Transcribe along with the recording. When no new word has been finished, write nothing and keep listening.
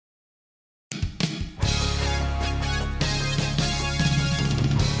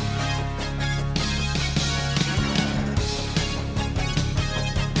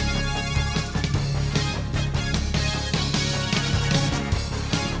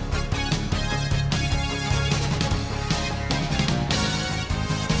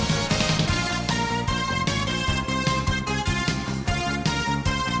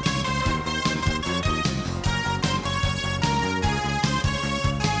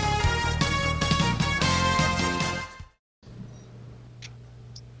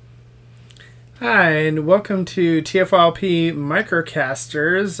Hi, and welcome to TFLP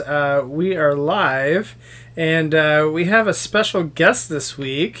Microcasters. We are live, and we have a special guest this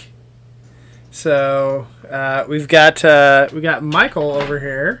week. So we got Michael over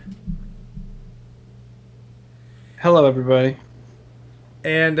here, Hello, everybody.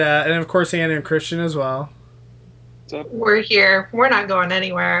 and of course Anna and Christian as well. We're here. We're not going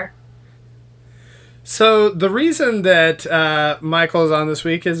anywhere. So the reason that Michael is on this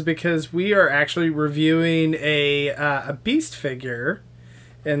week is because we are actually reviewing a Beast figure,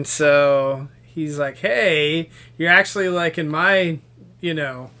 and so he's like, "Hey, you're actually like in my,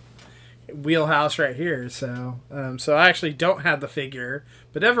 wheelhouse right here." So I actually don't have the figure,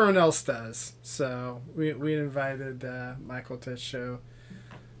 but everyone else does. So we invited Michael to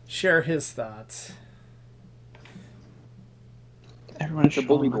share his thoughts. Everyone's a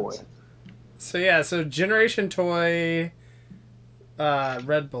bully boy. So Generation Toy,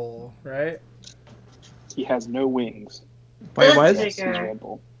 Red Bull, right? He has no wings. Wait, why is This it? He's Red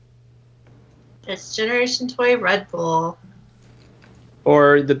Bull. It's Generation Toy Red Bull.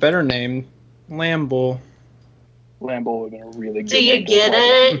 Or the better name, Lambull. Lambo would have been a really good Do you name to get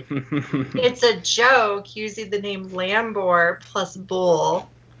play. it? It's a joke using the name Lambor plus Bull.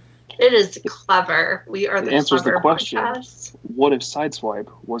 It is clever. We are It the answers the clever question. podcast. What if Sideswipe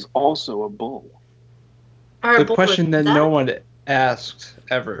was also a bull? Or The Bull question with that no one asked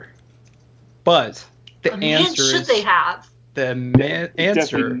ever. But the A man answer should is they have? It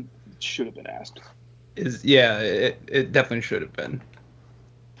answer definitely should have been asked. is it definitely should have been.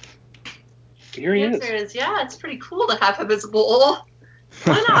 Here The he answer is. is yeah. It's pretty cool to have him as a bull.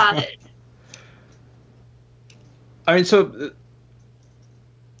 Why not? I mean, so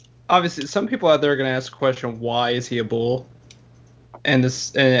obviously, some people out there are going to ask the question, why is he a bull? And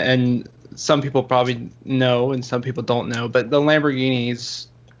and some people probably know, and some people don't know. But the Lamborghini's,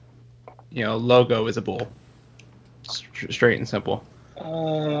 logo is a bull, straight and simple.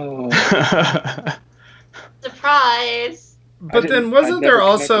 Oh. Surprise! But then I wasn't never there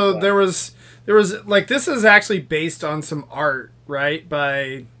also connected that. there was like this is actually based on some art, right?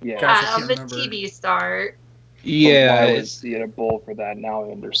 By Yeah. Gosh, I Yeah, can't of the remember. TV start. Yeah, Why it's, was he a bull for that? Now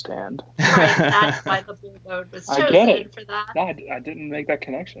I understand. Right, that's why the bull mode was I chosen get it. for that. No, I didn't make that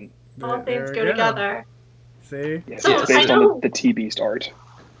connection. All There things we go together. See, Yeah, So, it's based I on know- the T-Beast art.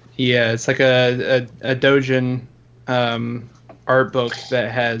 yeah, it's like a Dojin art book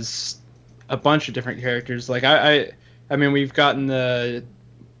that has a bunch of different characters. Like I mean, we've gotten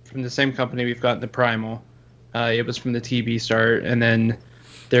from the same company. We've gotten the Primal. It was from the TB start, and then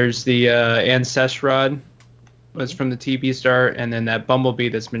there's the Ancestrod was from the TB start, and then that Bumblebee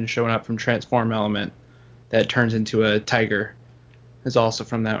that's been showing up from Transform Element that turns into a tiger is also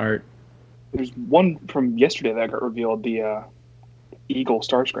from that art. There's one from yesterday that got revealed, the Eagle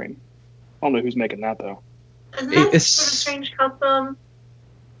Starscream. I don't know who's making that, though. Isn't that It's- sort of strange custom?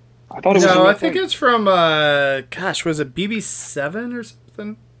 I thought it was no, a real I think thing. it's from was it BB7 or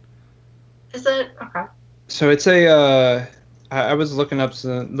something? Is it? Okay. So it's a. I was looking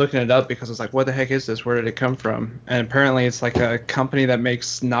it up because I was like, "What the heck is this? Where did it come from?" And apparently, it's like a company that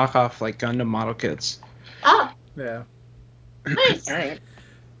makes knockoff like Gundam model kits. Ah, Yeah. nice. All right.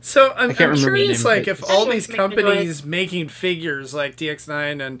 So I'm can't remember the curious, name of like, it. if all I these make the companies making figures like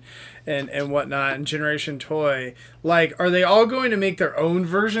DX9 and whatnot and Generation Toy, like, are they all going to make their own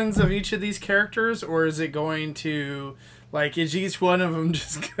versions of each of these characters, or is it going to, like, is each one of them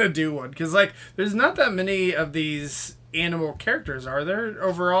just gonna do one? Because like, there's not that many of these animal characters, are there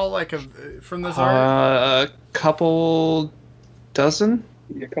overall? Like, from this art? A couple dozen.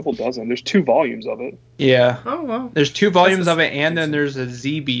 Yeah, a couple dozen. There's 2 volumes of it. Yeah, Oh well. there's 2 volumes That's of it, and then decent. there's a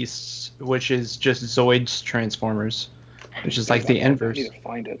Z Beasts, which is just Zoid's Transformers, which is like the I inverse. need to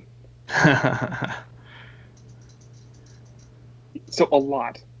find it. So a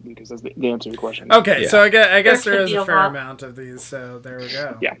lot, because that's the answer to your question. Okay, Yeah. so I guess There there could is be a a fair lot. amount of these. So there we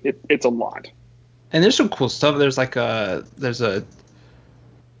go. Yeah, it's a lot. And there's some cool stuff. There's like what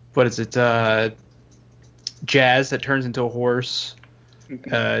is it? Jazz that turns into a horse.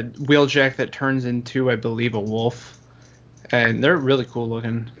 Wheeljack that turns into, I believe, a wolf. And they're really cool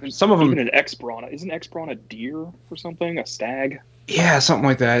looking. Some of Even them, an X-Brawn. Isn't X-Brawn a deer or something? A stag? yeah, something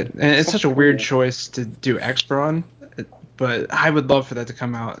like that. And it's So such a weird cool. choice to do X-Brawn, but I would love for that to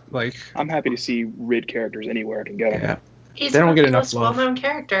come out. Like, I'm happy to see Rid characters anywhere I can get them. yeah. He's They don't one get of the enough most love. well-known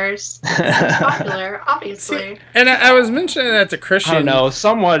characters. He's popular, obviously. And I was mentioning that to Christian. I don't know.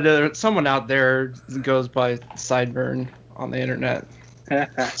 Someone out there goes by Sideburn on the internet.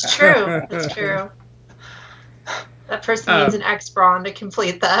 It's true. It's true. That person needs an X-Brawn to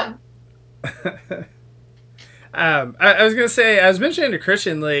complete that. I was gonna say, I was mentioning to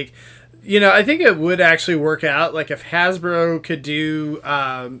Christian, like, I think it would actually work out. Like if Hasbro could do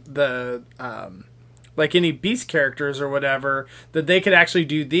like any Beast characters or whatever, that they could actually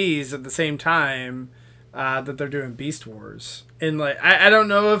do these at the same time that they're doing Beast Wars. And like I don't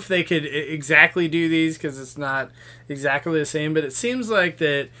know if they could exactly do these because it's not exactly the same, but it seems like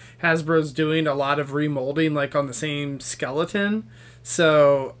that Hasbro's doing a lot of remolding like on the same skeleton.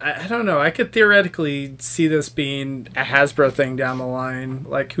 So I don't know. I could theoretically see this being a Hasbro thing down the line.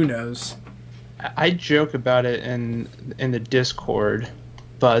 Like who knows? I joke about it in the Discord,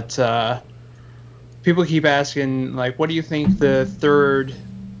 but people keep asking like, what do you think the third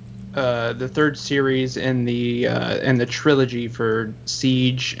series in the trilogy for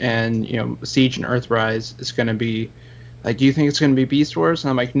Siege and Siege and Earthrise is going to be? Like, do you think it's going to be Beast Wars?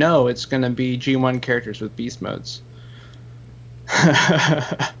 And I'm like, no, it's going to be G1 characters with beast modes.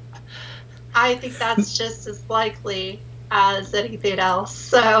 I think that's just as likely as anything else.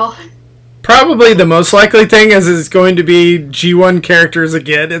 So probably the most likely thing is going to be G1 characters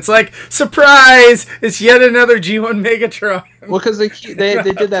again. It's like, surprise! It's yet another G1 Megatron. Well, because they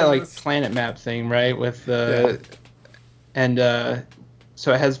did that like planet map thing, right? With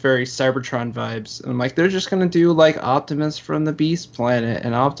so it has very Cybertron vibes. And I'm like, they're just gonna do like Optimus from the Beast Planet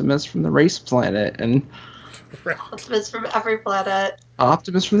and Optimus from the Race Planet and Optimus from every planet.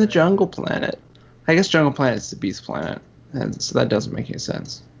 Optimus from the Jungle Planet. I guess Jungle Planet's the Beast Planet, and so that doesn't make any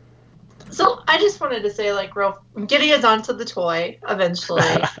sense. So I just wanted to say, like, I'm getting us onto the toy eventually.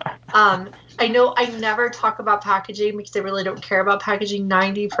 I know I never talk about packaging because I really don't care about packaging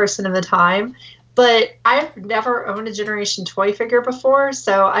 90% of the time. But I've never owned a Generation toy figure before,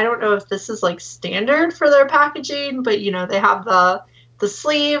 so I don't know if this is like standard for their packaging. But they have the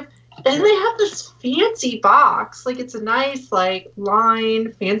sleeve, and they have this fancy box. Like it's a nice like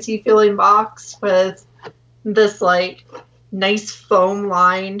lined, fancy feeling box with this like nice foam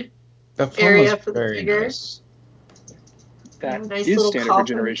lined area for the figures. Nice. That nice is little standard for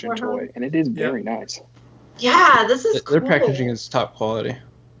Generation toy, and it is very nice. Yeah, this is cool. Their packaging is top quality.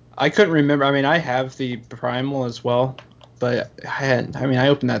 I couldn't remember. I mean, I have the Primal as well, but I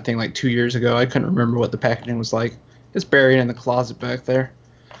opened that thing like 2 years ago. I couldn't remember what the packaging was like. It's buried in the closet back there.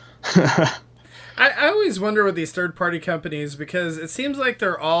 I always wonder with these third-party companies because it seems like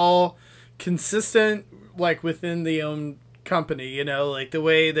they're all consistent, like within the own company. Like the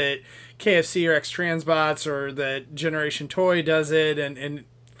way that KFC or X Transbots or that Generation Toy does it, and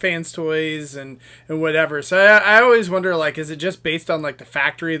Fans Toys and whatever. So I always wonder, like, is it just based on like the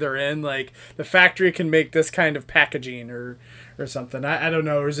factory they're in? Like the factory can make this kind of packaging or something. I don't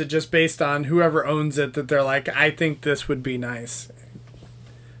know. Or is it just based on whoever owns it that they're like, I think this would be nice?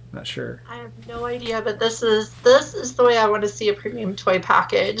 Not sure. I have no idea, but this is the way I want to see a premium toy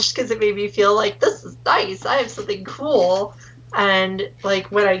package because it made me feel like this is nice. I have something cool. And like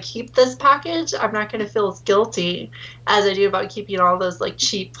when I keep this package, I'm not going to feel as guilty as I do about keeping all those like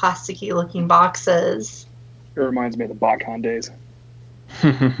cheap plasticky looking boxes. It reminds me of the BotCon days.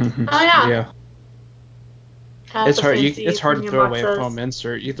 Oh yeah. Yeah. It's hard. It's hard to throw away a foam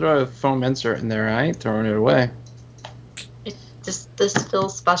insert. You throw a foam insert in there, I ain't throwing it away. This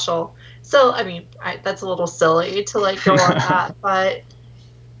feels special. So I mean, that's a little silly to like go on that, but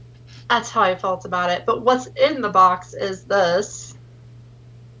that's how I felt about it. But what's in the box is this.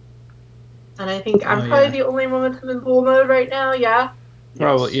 And I think I'm probably the only one with him in bull mode right now, yeah?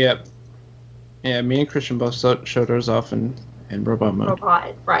 Probably, yep. Yeah, me and Christian both showed ours off in robot mode.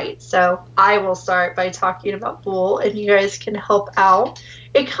 Robot, right. So I will start by talking about bull, and you guys can help out.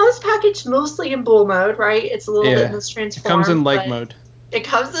 It comes packaged mostly in bull mode, right? It's a little bit in this transform. It comes in leg mode. It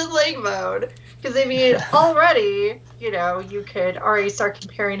comes in leg mode. Because, I mean, already, you could already start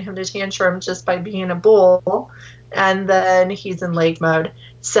comparing him to Tantrum just by being a bull. And then he's in leg mode.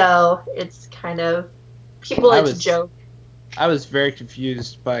 So it's kind of, people like to joke. I was very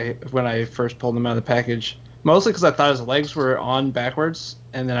confused by when I first pulled him out of the package. Mostly because I thought his legs were on backwards.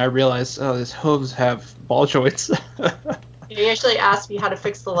 And then I realized, his hooves have ball joints. He actually asked me how to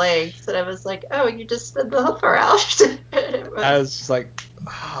fix the legs. And I was like, oh, you just spin the hoof around. I was just like,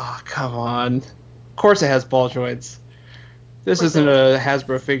 oh, come on. Of course it has ball joints. This isn't a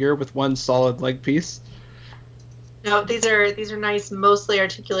Hasbro figure with one solid leg piece. No, these are nice, mostly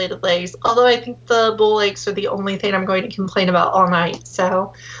articulated legs. Although I think the bull legs are the only thing I'm going to complain about all night.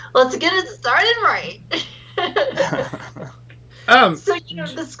 So let's get it started right. So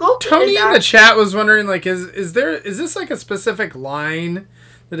the sculpture. Tony in the chat was wondering, like, is this like a specific line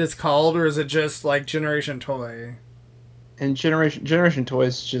that it's called, or is it just like Generation Toy? And Generation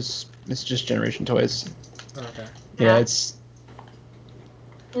Toys it's just Generation Toys. Okay. Yeah, it's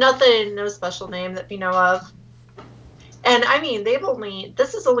nothing, no special name that we know of. And I mean,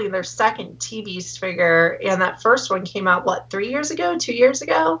 this is only their second TV figure, and that first one came out, what, 3 years ago, 2 years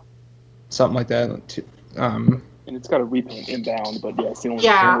ago? Something like that. And it's got a repaint inbound, but yeah, it's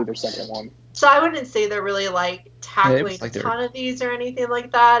only their second one. So I wouldn't say they're really like tackling like a ton of these or anything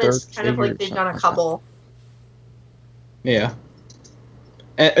like that. It's kind of like they've done a couple. Yeah.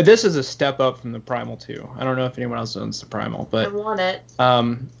 And this is a step up from the Primal too. I don't know if anyone else owns the Primal, but I want it.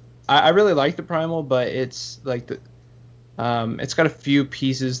 I really like the Primal, but it's like it's got a few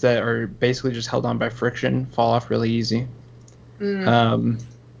pieces that are basically just held on by friction, fall off really easy. And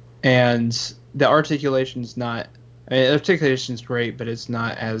the articulation's not. I mean, the articulation's great, but it's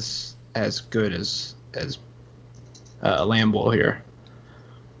not as good as Lambull here.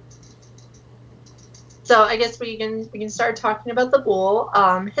 So I guess we can start talking about the bull.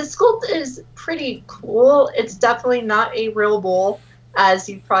 His sculpt is pretty cool. It's definitely not a real bull, as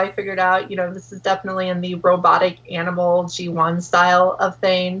you've probably figured out. You know, this is definitely in the robotic animal G1 style of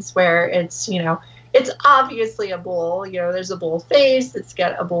things, where it's, you know, it's obviously a bull. You know, there's a bull face. It's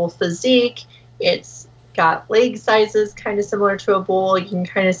got a bull physique. It's got leg sizes kind of similar to a bull. You can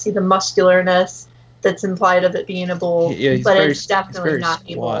kind of see the muscularness that's implied of it being a bull, but it's definitely not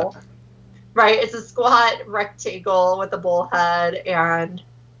a bull. Right, it's a squat rectangle with a bull head, and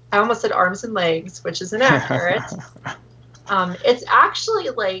I almost said arms and legs, which is inaccurate. It's actually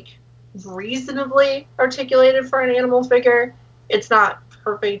like reasonably articulated for an animal figure. It's not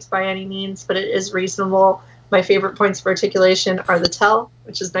perfect by any means, but it is reasonable. My favorite points of articulation are the tail,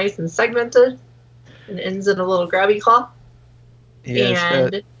 which is nice and segmented and ends in a little grabby claw.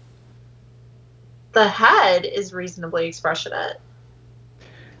 And the head is reasonably expressionate.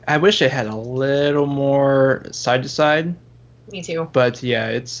 I wish it had a little more side to side. Me too. But yeah,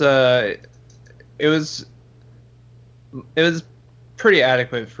 it was pretty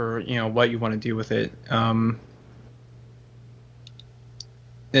adequate for, you know, what you want to do with it. And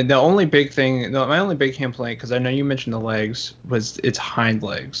the only big thing, my only big complaint, because I know you mentioned the legs, was its hind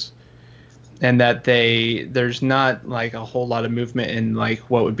legs, and that there's not like a whole lot of movement in like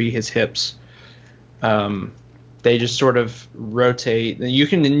what would be his hips. They just sort of rotate. You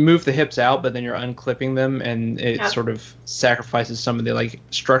can move the hips out, but then you're unclipping them, and it sort of sacrifices some of the like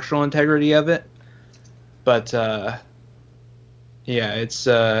structural integrity of it. But yeah, it's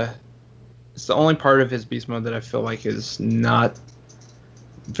the only part of his beast mode that I feel like is not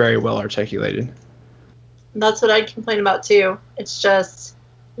very well articulated. That's what I'd complain about too. It's just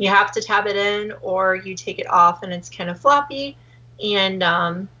you have to tab it in, or you take it off, and it's kind of floppy. And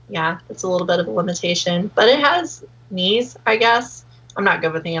yeah, it's a little bit of a limitation, but it has knees, I guess. I'm not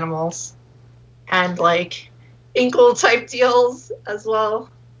good with animals. And like ankle type deals as well.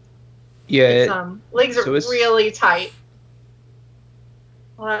 Yeah. Legs are really tight.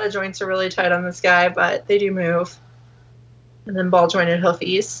 A lot of joints are really tight on this guy, but they do move. And then ball jointed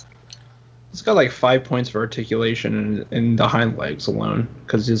hoofies. It's got like 5 points of articulation in the hind legs alone,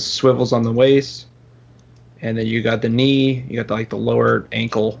 because his swivel's on the waist. And then you got the knee, you got the lower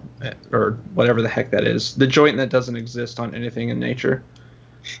ankle, or whatever the heck that is. The joint that doesn't exist on anything in nature.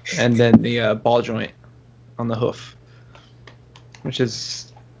 And then the ball joint on the hoof, which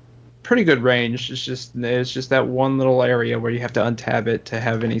is pretty good range. It's just that one little area where you have to untab it to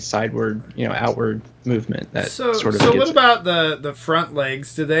have any sideward, you know, outward movement. So what about the front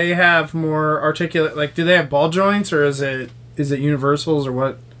legs? Do they have more articulate? Like, do they have ball joints, or is it universals, or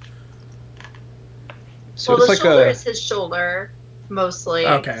what? So well, it's the shoulder is his shoulder, mostly.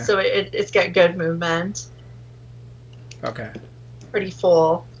 Okay. So it's got good movement. Okay. Pretty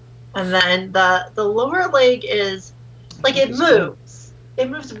full. And then the lower leg is, like, it moves. It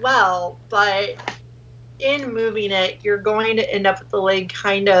moves well, but in moving it, you're going to end up with the leg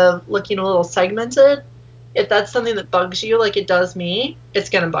kind of looking a little segmented. If that's something that bugs you, like it does me, it's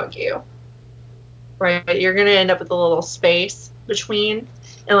going to bug you. Right? You're going to end up with a little space between,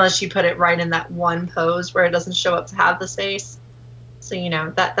 unless you put it right in that one pose where it doesn't show up to have the space. So, you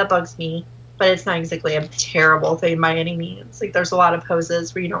know, that bugs me. But it's not exactly a terrible thing by any means. Like, there's a lot of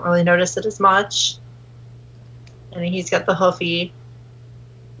poses where you don't really notice it as much. And he's got the hoofy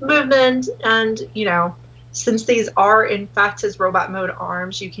movement. And, you know, since these are, in fact, his robot mode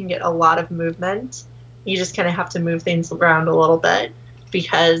arms, you can get a lot of movement. You just kind of have to move things around a little bit,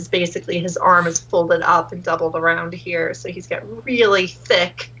 because basically his arm is folded up and doubled around here, so he's got really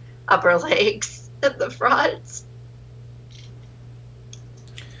thick upper legs at the front.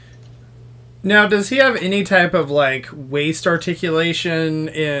 Now, does he have any type of, like, waist articulation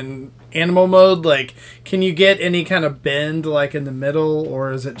in animal mode? Like, can you get any kind of bend, like, in the middle,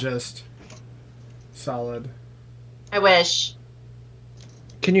 or is it just solid? I wish.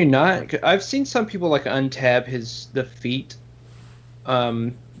 Can you not? I've seen some people like untab the feet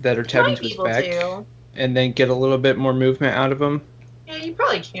that are tabbing to his back, and then get a little bit more movement out of him. Yeah, you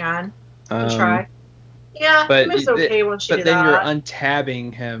probably can. Try. Yeah, but it's okay once you do that. But then you're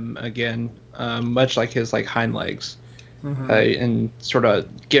untabbing him again, much like his like hind legs, and sort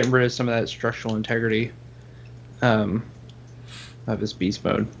of getting rid of some of that structural integrity of his beast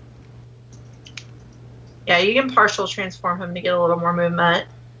mode. Yeah, you can partial transform him to get a little more movement.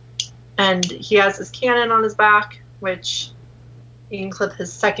 And he has his cannon on his back, which you can clip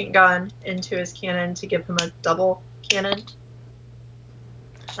his second gun into his cannon to give him a double cannon.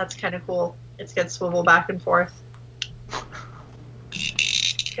 That's kind of cool. It's got swivel back and forth.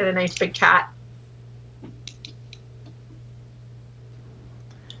 Got a nice big cat.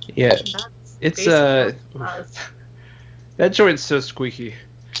 Yeah, it's that joint's so squeaky.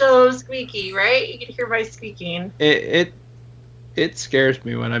 So squeaky, right? You can hear my squeaking. It scares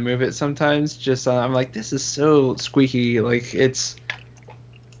me when I move it sometimes. Just I'm like, this is so squeaky. Like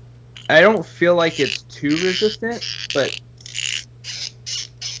I don't feel like it's too resistant, but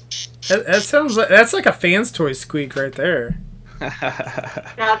that sounds like that's like a fan's toy squeak right there.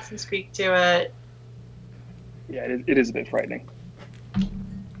 Got some squeak to it. Yeah, it is a bit frightening.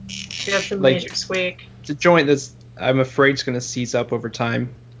 You have some magic squeak. It's a joint that's I'm afraid it's going to seize up over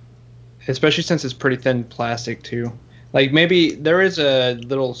time, especially since it's pretty thin plastic too. Like maybe there is a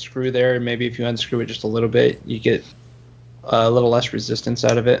little screw there, and maybe if you unscrew it just a little bit, you get a little less resistance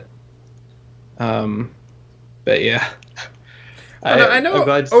out of it. But yeah. I know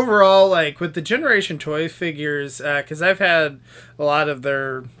overall, like with the Generation Toy figures, because I've had a lot of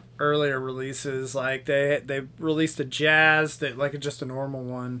their earlier releases. Like they released a Jazz that like just a normal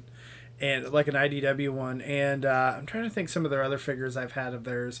one, and like an IDW one, and I'm trying to think some of their other figures I've had of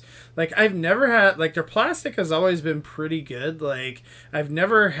theirs. Like I've never had like their plastic has always been pretty good. Like I've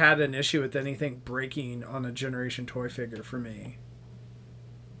never had an issue with anything breaking on a Generation Toy figure for me.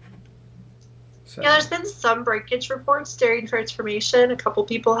 So. Yeah, there's been some breakage reports during transformation. A couple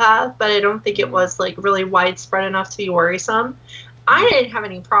people have, but I don't think it was like really widespread enough to be worrisome. I didn't have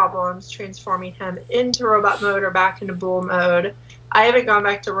any problems transforming him into robot mode or back into bull mode. I haven't gone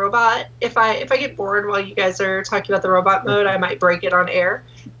back to robot. If I get bored while you guys are talking about the robot mode, I might break it on air,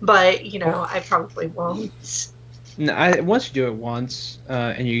 but I probably won't. No, once you do it once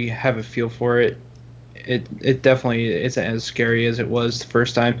and you have a feel for it, it definitely isn't as scary as it was the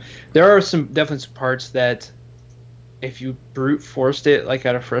first time. There are definitely some parts that if you brute forced it like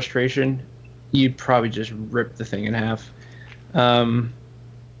out of frustration, you'd probably just rip the thing in half. And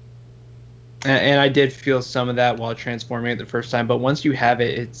I did feel some of that while transforming it the first time, but once you have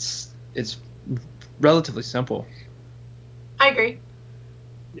it, it's relatively simple. I agree.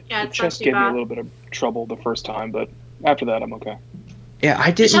 Yeah, the chest gave me a little bit of trouble the first time, but after that, I'm okay. Yeah,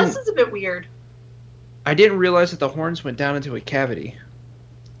 I didn't. The chest is a bit weird. I didn't realize that the horns went down into a cavity,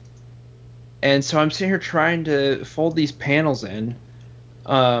 and so I'm sitting here trying to fold these panels in,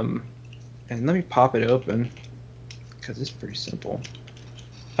 and let me pop it open because it's pretty simple.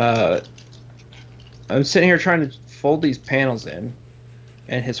 I'm sitting here trying to fold these panels in,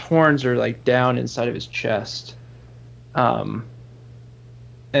 and his horns are like down inside of his chest, and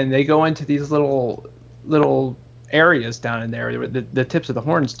they go into these little areas down in there where the tips of the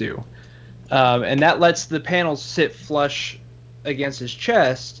horns do, and that lets the panels sit flush against his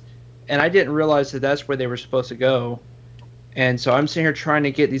chest, and I didn't realize that that's where they were supposed to go. And so I'm sitting here trying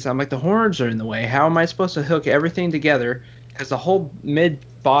to get these. I'm like, the horns are in the way. How am I supposed to hook everything together? Because the whole mid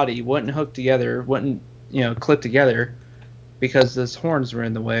body wouldn't hook together, wouldn't clip together, because those horns were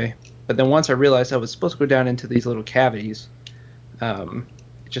in the way. But then once I realized I was supposed to go down into these little cavities, it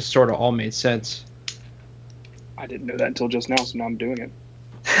just sort of all made sense. I didn't know that until just now, so now I'm doing it.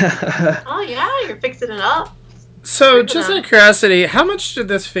 Oh yeah, you're fixing it up. So, just out of curiosity, how much did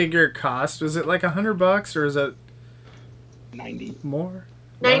this figure cost? Was it like $100, or is it 90 more?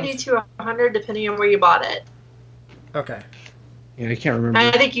 90 to 100, depending on where you bought it. Okay. Yeah, I can't remember.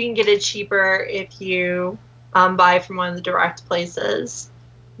 I think you can get it cheaper if you buy from one of the direct places,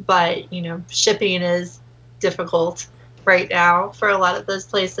 but shipping is difficult right now for a lot of those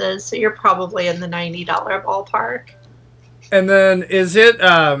places, so you're probably in the $90 ballpark. And then is it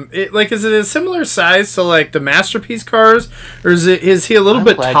is it a similar size to like the Masterpiece cars, or is he a little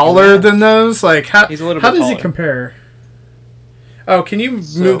bit taller than those? Like how does he compare? Oh, can you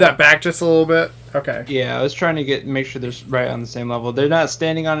move that back just a little bit? Okay. Yeah, I was trying to make sure they're right on the same level. They're not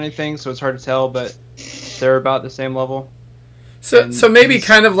standing on anything, so it's hard to tell, but they're about the same level. So maybe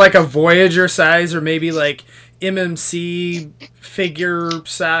kind of like a Voyager size, or maybe like MMC figure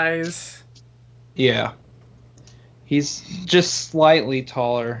size. Yeah. He's just slightly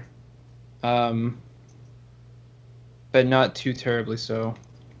taller, but not too terribly so.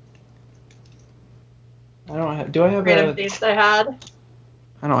 I don't have. Do I have Random things I had.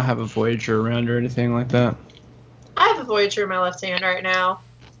 I don't have a Voyager around or anything like that. I have a Voyager in my left hand right now.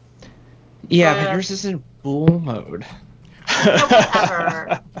 Yeah, but yours is in bull mode.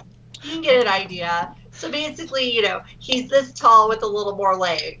 Whatever. You can get an idea. So basically, he's this tall with a little more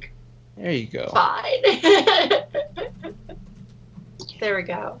leg. There you go. Fine. There we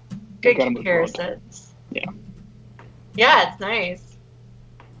go. Good comparisons. Yeah. Yeah, it's nice.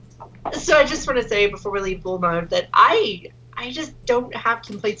 So I just want to say before we leave bull mode that I just don't have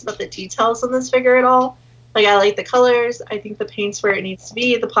complaints about the details on this figure at all. Like, I like the colors. I think the paint's where it needs to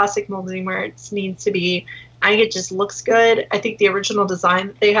be. The plastic molding where it needs to be. I think it just looks good. I think the original design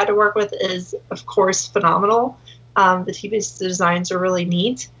that they had to work with is, of course, phenomenal. The TV designs are really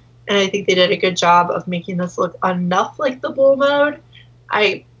neat. And I think they did a good job of making this look enough like the bull mode.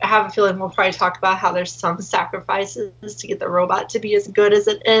 I have a feeling we'll probably talk about how there's some sacrifices to get the robot to be as good as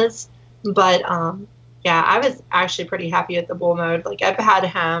it is. But, yeah, I was actually pretty happy with the bull mode. Like, I've had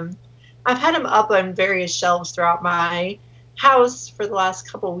him up on various shelves throughout my house for the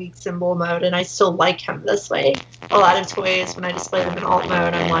last couple weeks in bull mode, and I still like him this way. A lot of toys, when I display them in alt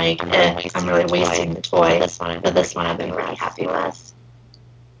mode, I'm like, I'm really wasting the toy. But this one I've been really happy with.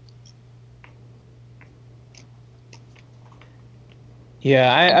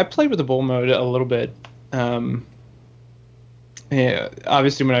 Yeah, I played with the bull mode a little bit. Yeah,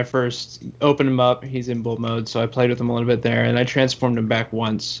 obviously when I first opened him up, he's in bull mode, so I played with him a little bit there, and I transformed him back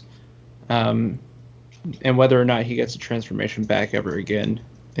once. And whether or not he gets a transformation back ever again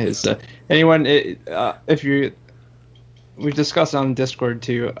is we've discussed on Discord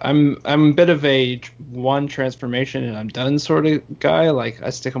too. I'm a bit of a one transformation and I'm done sort of guy. Like, I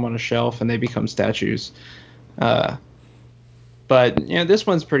stick them on a shelf and they become statues. But this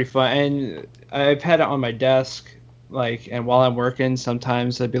one's pretty fun, and I've had it on my desk. Like, and while I'm working,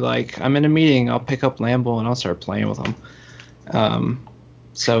 sometimes I'd be like, I'm in a meeting, I'll pick up Lambo and I'll start playing with him.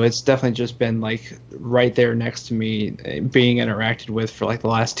 So it's definitely just been like right there next to me, being interacted with for like the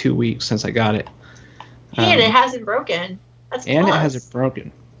last 2 weeks since I got it. And it hasn't broken. That's and plus. It hasn't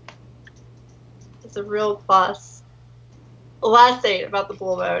broken. It's a real plus. Last thing about the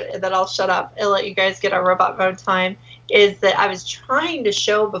bull mode, and then I'll shut up and let you guys get our robot mode time, is that I was trying to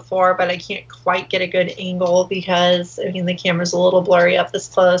show before, but I can't quite get a good angle because, the camera's a little blurry up this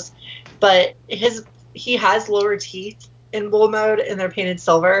close. But he has lower teeth in bull mode, and they're painted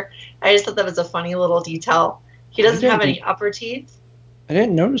silver. I just thought that was a funny little detail. He doesn't have any upper teeth. I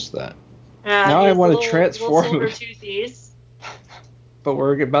didn't notice that. Now I want to transform silver toothies. But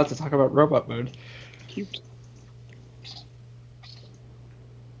we're about to talk about robot mode. Cute.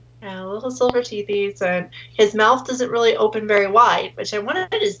 Yeah, little silver teethies, and his mouth doesn't really open very wide, which I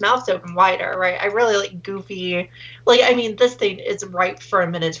wanted his mouth to open wider, right? I really like goofy, this thing is ripe for a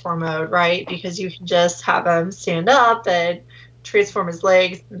Minotaur mode, right? Because you can just have him stand up and transform his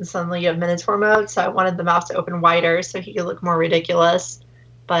legs, and suddenly you have Minotaur mode, so I wanted the mouth to open wider so he could look more ridiculous,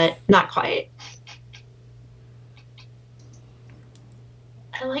 but not quite.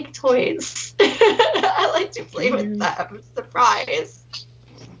 I like toys. I like to play with them. Surprise.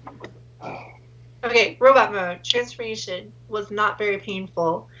 Okay, robot mode. Transformation was not very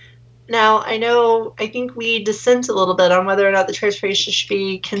painful. Now, I think we dissent a little bit on whether or not the transformation should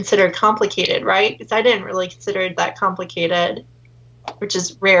be considered complicated, right? Because I didn't really consider it that complicated, which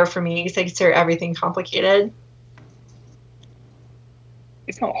is rare for me because I consider everything complicated.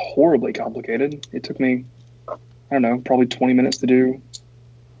 It's not horribly complicated. It took me, probably 20 minutes to do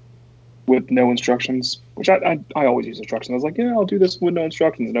with no instructions, which I always use instructions. I was like, I'll do this with no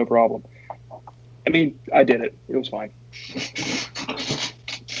instructions, no problem. I did it. It was fine.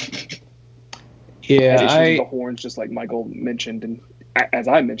 Yeah, the horns, just like Michael mentioned, and as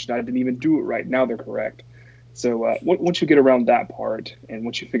I mentioned, I didn't even do it right. Now they're correct. So once you get around that part, and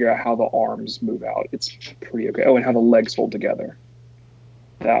once you figure out how the arms move out, it's pretty okay. Oh, and how the legs fold together.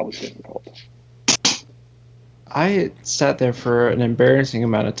 That was difficult. I sat there for an embarrassing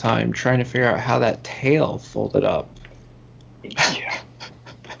amount of time trying to figure out how that tail folded up. Yeah.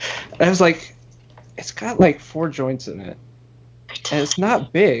 I was like, it's got like 4 joints in it. And it's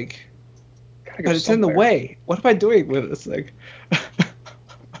not big. But it's in the way. What am I doing with this thing?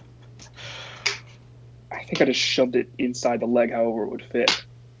 I think I just shoved it inside the leg however it would fit.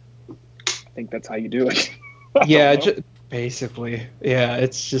 I think that's how you do it. Yeah, basically. Yeah,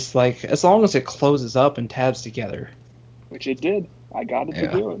 it's just like, as long as it closes up and tabs together. Which it did. I got it to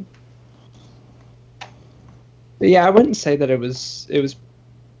do it. But yeah, I wouldn't say that it was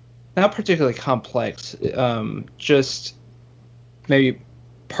not particularly complex, just maybe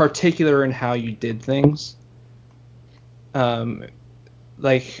particular in how you did things.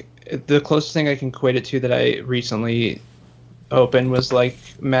 Like the closest thing I can equate it to that I recently opened was like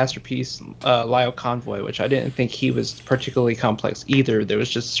Masterpiece Lyle Convoy, which I didn't think he was particularly complex either. There was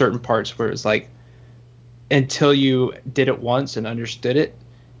just certain parts where it was like, until you did it once and understood it,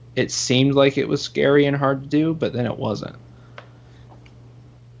 it seemed like it was scary and hard to do, but then it wasn't.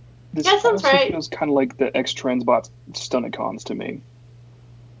 This Yeah, sounds also right. feels kind of like the X-Transbots Stunticons to me.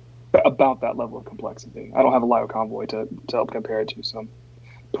 About that level of complexity. I don't have a Lyo Convoy to help compare it to, so I'm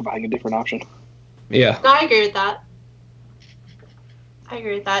providing a different option. Yeah. No, I agree with that.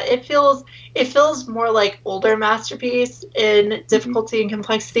 It feels more like older Masterpiece in difficulty and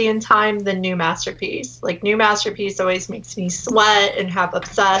complexity and time than new Masterpiece. Like new Masterpiece always makes me sweat and have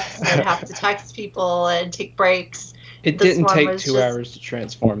obsessed and have to text people and take breaks. It This didn't one take was 2 just- hours to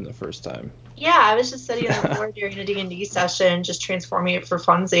transform the first time. Yeah, I was just sitting on the floor during a D&D session, just transforming it for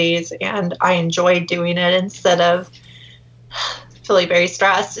funsies, and I enjoyed doing it instead of feeling very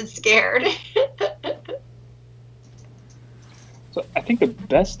stressed and scared. So I think the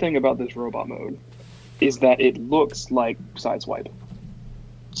best thing about this robot mode is that it looks like Sideswipe.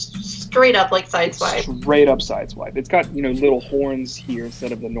 Straight up like Sideswipe. Straight up Sideswipe. It's got, little horns here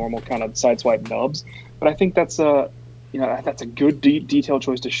instead of the normal kind of Sideswipe nubs. But I think that's a good detail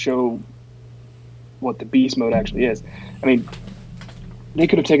choice to show what the beast mode actually is. I mean, they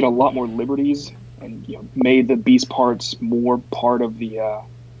could have taken a lot more liberties and made the beast parts more part of the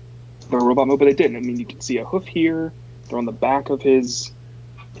robot mode, but they didn't. I mean, you can see a hoof here. They're on the back of his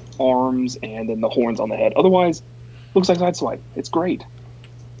arms, and then the horns on the head. Otherwise, looks like Sideswipe. It's great.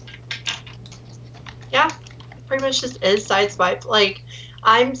 Yeah, it pretty much just is Sideswipe. Like,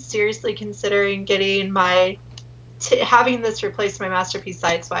 I'm seriously considering getting having this replace my Masterpiece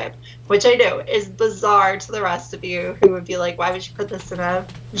Sideswipe, which I know is bizarre to the rest of you who would be like, why would you put this in a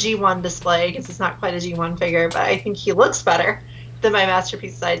G1 display? Because it's not quite a G1 figure, but I think he looks better than my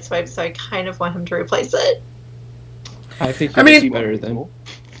Masterpiece Sideswipe, so I kind of want him to replace it. I think I mean- it's better than...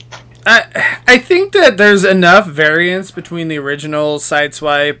 I think that there's enough variance between the original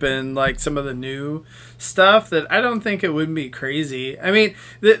Sideswipe and like some of the new stuff that I don't think it would be crazy. I mean,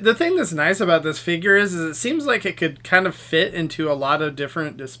 the thing that's nice about this figure is it seems like it could kind of fit into a lot of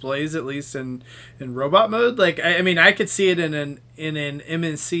different displays, at least in robot mode. Like I mean, I could see it in an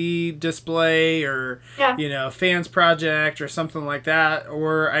MNC display or Yeah. fans project or something like that,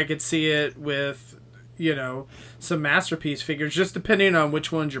 or I could see it with some Masterpiece figures, just depending on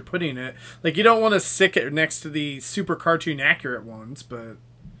which ones you're putting it. Like, you don't want to stick it next to the super cartoon accurate ones, but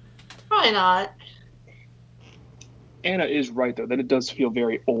Probably not. Anna is right, though, that it does feel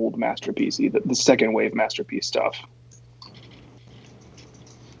very old Masterpiece-y, the second wave Masterpiece stuff.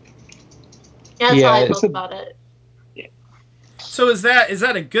 Yeah, that's how I it's felt about it. so is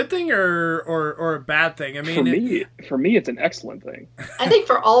that a good thing or a bad thing? I mean, For me, it's an excellent thing. I think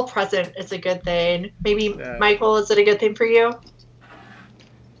for all present, it's a good thing. Maybe, Yeah. Michael, is it a good thing for you?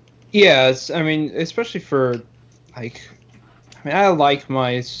 Yeah, I mean, especially for, like... I mean, I like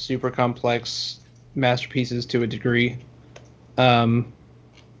my super complex masterpieces to a degree. But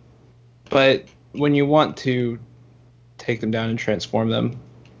when you want to take them down and transform them,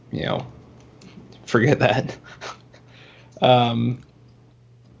 forget that. And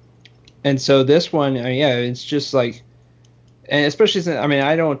so this one, it's just like, and especially since, I mean,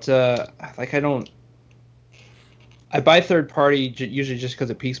 I buy third party usually just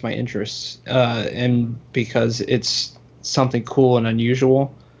because it piques my interest, and because it's something cool and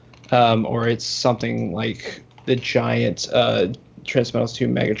unusual, or it's something like the giant Transmetals 2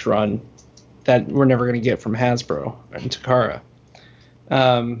 Megatron that we're never going to get from Hasbro and Takara.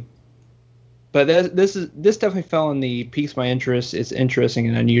 But this definitely fell in the piques my interest. It's interesting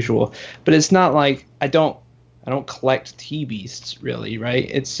and unusual, but it's not like I don't collect T-Beasts really, right?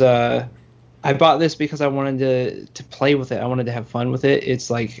 It's I bought this because I wanted to play with it. I wanted to have fun with it. It's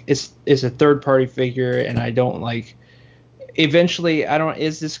like it's a third party figure, and I don't like. Eventually,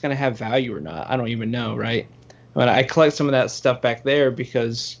 is this going to have value or not? I don't even know, right? But I collect some of that stuff back there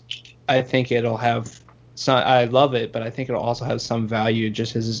because I think it'll have. I love it, but I think it'll also have some value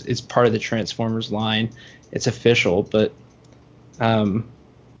just as it's part of the Transformers line. It's official, but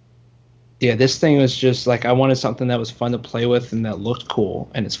this thing was just like I wanted something that was fun to play with and that looked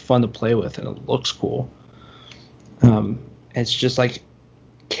cool, and it's fun to play with and it looks cool. It's just like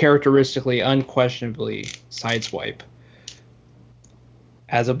characteristically, unquestionably Sideswipe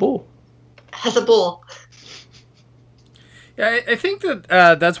as a bull. As a bull. Yeah, I think that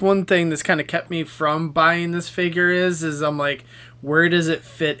that's one thing that's kind of kept me from buying this figure is I'm like, where does it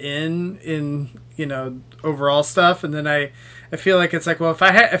fit in overall stuff, and then I feel like it's like, well,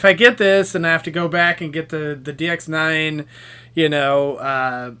 if I get this, then I have to go back and get the DX9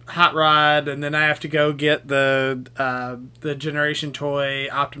 hot rod, and then I have to go get the Generation Toy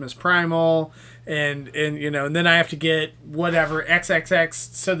Optimus Primal, and then I have to get whatever XXX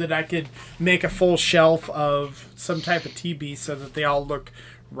so that I could make a full shelf of some type of TB so that they all look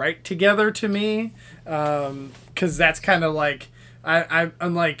right together to me, because that's kind of like I'm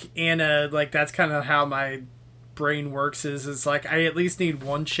unlike Anna, like that's kind of how my brain works. Is like I at least need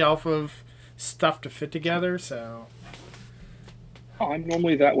one shelf of stuff to fit together. So I'm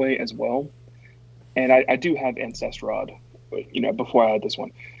normally that way as well, and I do have Ancestrod. Before I had this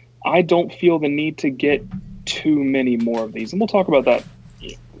one, I don't feel the need to get too many more of these, and we'll talk about that,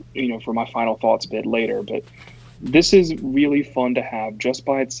 for my final thoughts a bit later. But this is really fun to have just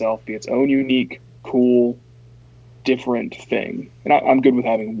by itself, be its own unique, cool, different thing. And I'm good with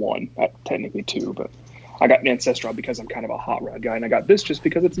having one, technically two, but I got an Ancestral because I'm kind of a hot rod guy, and I got this just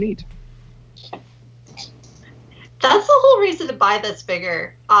because it's neat. That's the whole reason to buy this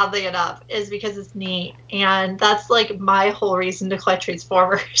figure, oddly enough, is because it's neat. And that's like my whole reason to collect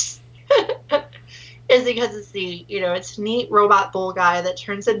Transformers. Is because it's neat. It's a neat robot bull guy that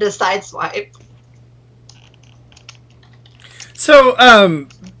turns into Sideswipe. So,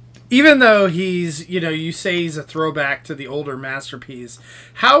 even though he's, you say he's a throwback to the older Masterpiece,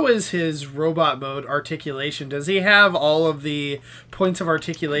 how is his robot mode articulation? Does he have all of the points of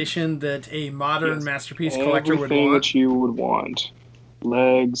articulation that a modern Masterpiece collector would want? Everything that you would want.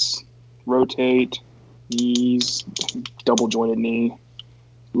 Legs, rotate, knees, double jointed knee.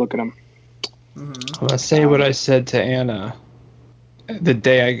 Look at him. I'm going to say what I said to Anna the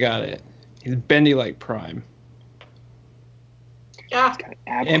day I got it. He's bendy like Prime. Yeah.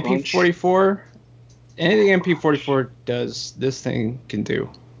 MP44, anything MP44 does, this thing can do.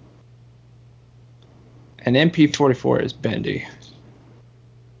 And MP44 is bendy.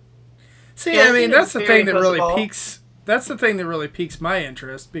 See, I mean, that's the thing that really piques. That's the thing that really piques my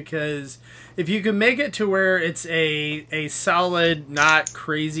interest, because if you can make it to where it's a solid, not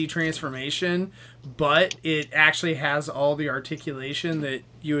crazy transformation, but it actually has all the articulation that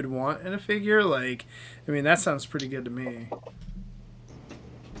you would want in a figure, that sounds pretty good to me.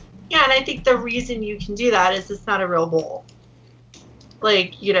 Yeah, and I think the reason you can do that is it's not a real bull.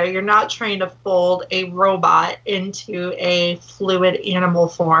 You're not trying to fold a robot into a fluid animal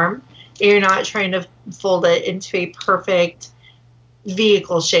form. You're not trying to fold it into a perfect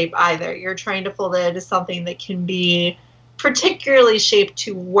vehicle shape either. You're trying to fold it into something that can be particularly shaped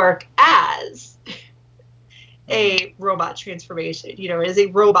to work as a robot transformation. It is a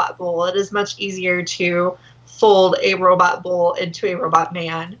robot bull. It is much easier to fold a robot bull into a robot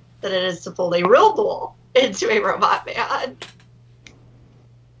man than it is to fold a real bull into a robot man.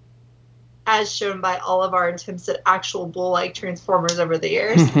 As shown by all of our attempts at actual bull-like Transformers over the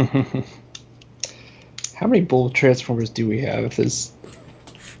years. How many bull Transformers do we have? There's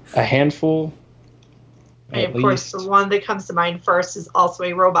a handful. And of course, the one that comes to mind first is also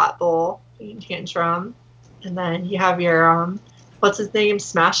a robot bull, Tantrum. And then you have your, what's his name?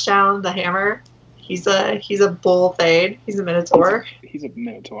 Smashdown, the Hammer. He's a bull thing. He's a Minotaur. He's a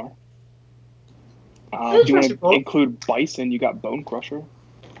Minotaur. If you want to include Bison, you got Bone Crusher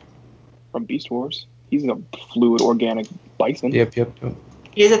from Beast Wars. He's a fluid, organic bison. Yep.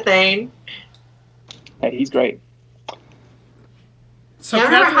 He's a thing. Hey, he's great. So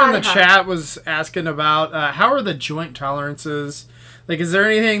Catherine in the chat was asking about how are the joint tolerances? Is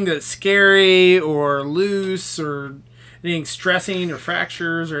there anything that's scary or loose or anything stressing or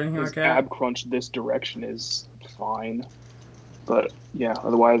fractures or anything like that? Ab crunch this direction is fine, but yeah,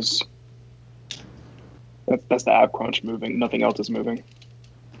 otherwise that's the ab crunch moving. Nothing else is moving.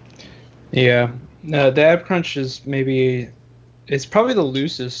 Yeah, no, the ab crunch is it's probably the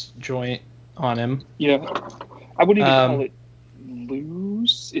loosest joint on him. Yeah, I wouldn't even call it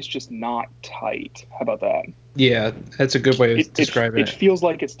loose. It's just not tight. How about that? Yeah, that's a good way of describing it. It feels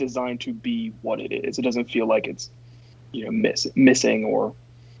like it's designed to be what it is. It doesn't feel like it's missing or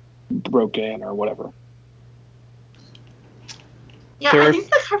broken or whatever. Yeah, I think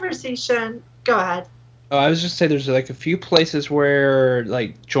the conversation. Go ahead. I was just saying there's a few places where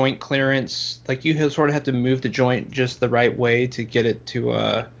joint clearance, you sort of have to move the joint just the right way to get it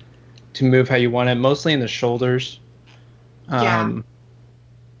to move how you want it. Mostly in the shoulders, and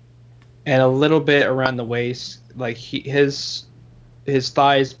a little bit around the waist. His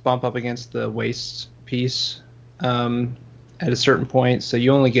thighs bump up against the waist piece at a certain point, so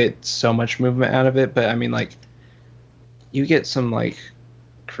you only get so much movement out of it. But I mean, you get some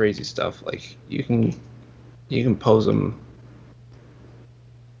crazy stuff. You can pose them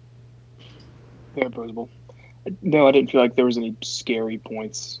Very posable. No, I didn't feel like there was any scary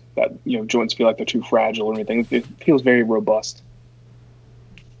points that joints feel like they're too fragile or anything. It feels very robust.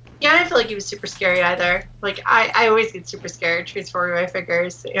 Yeah, I didn't feel like he was super scary either. Like, I always get super scared transforming my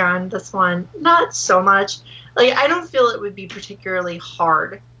figures, and this one, not so much. Like, I don't feel it would be particularly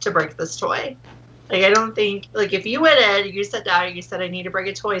hard to break this toy. Like, I don't think, like, if you went in, you sat down, and you said, I need to break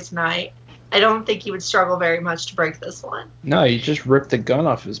a toy tonight, I don't think you would struggle very much to break this one. No, you just ripped the gun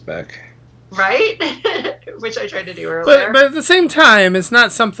off his back. Right? Which I tried to do earlier. But at the same time, it's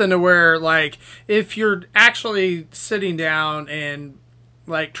not something to where, like, if you're actually sitting down and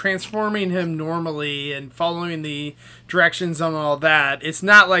like transforming him normally and following the directions on all that, it's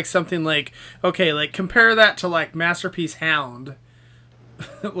not like something like, okay, like compare that to like Masterpiece Hound.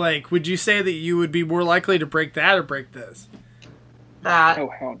 Like, would you say that you would be more likely to break that or break this? That.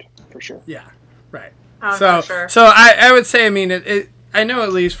 Oh, Hound, for sure. Yeah, right. Oh, So, for sure. so I would say, I mean, I know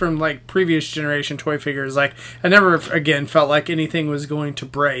at least from like previous generation toy figures, like I never again felt like anything was going to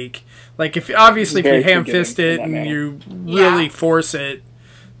break. Like if you ham fist it and you really force it,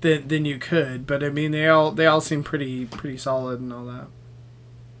 then you could. But I mean, they all seem pretty solid and all that.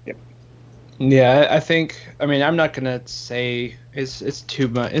 Yep. Yeah, I think. I mean, I'm not gonna say it's too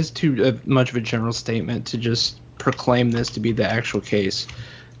much. It's too much of a general statement to just proclaim this to be the actual case.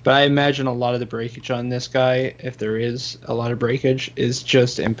 But I imagine a lot of the breakage on this guy, if there is a lot of breakage, is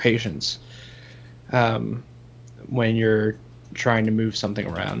just impatience. When you're trying to move something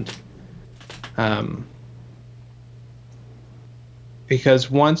around.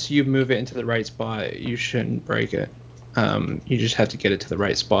 Because once you move it into the right spot, you shouldn't break it. You just have to get it to the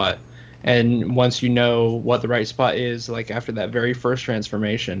right spot. And once you know what the right spot is, like after that very first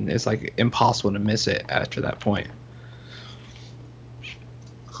transformation, it's like impossible to miss it after that point.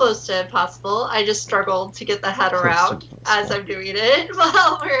 Close to impossible. I just struggled to get the head around as I'm doing it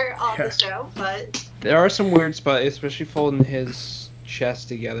while we're on the show. But there are some weird spots, especially folding his chest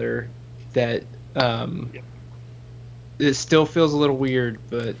together, that it still feels a little weird,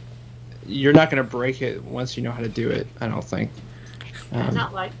 but you're not going to break it once you know how to do it, I don't think.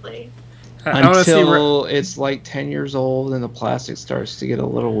 Not likely. Until it's like 10 years old and the plastic starts to get a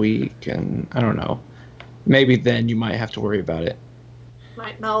little weak, and I don't know. Maybe then you might have to worry about it.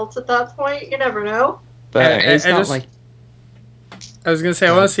 Might melt at that point. You never know. But it's not like... I was going to say,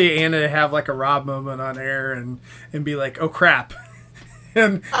 I want to see Anna have like a Rob moment on air and be like, oh crap.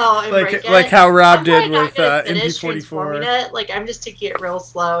 And like how Rob did with MP44. Like, I'm just taking it real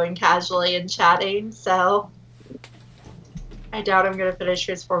slow and casually and chatting, so I doubt I'm going to finish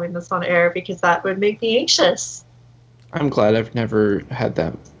transforming this on air because that would make me anxious. I'm glad I've never had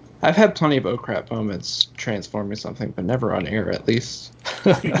that. I've had plenty of oh crap moments transforming something, but never on air, at least.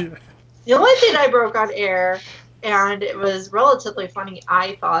 The only thing I broke on air, and it was relatively funny,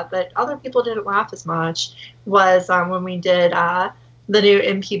 I thought, but other people didn't laugh as much, was when we did the new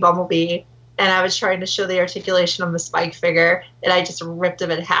MP Bumblebee, and I was trying to show the articulation on the Spike figure, and I just ripped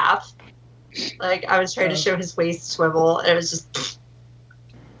him in half. Like, I was trying to show his waist swivel, and it was just...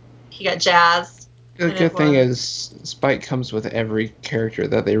 He got jazzed. The good thing is, Spike comes with every character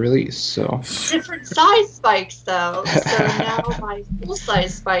that they release, so... Different size Spikes, though. So now my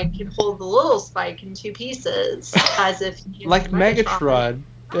full-size Spike can hold the little Spike in two pieces, as if... Like Megatron.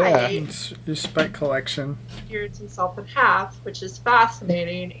 Yeah. Your Spike collection. Tears himself in half, which is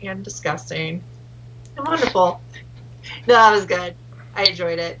fascinating and disgusting. And wonderful. No, that was good. I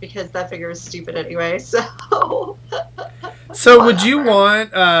enjoyed it because that figure was stupid anyway, so... So would you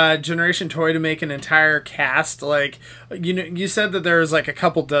want Generation Toy to make an entire cast? Like, you said that there's like a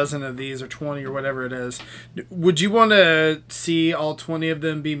couple dozen of these, or 20 or whatever it is. Would you want to see all 20 of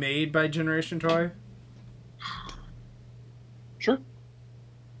them be made by Generation Toy? Sure.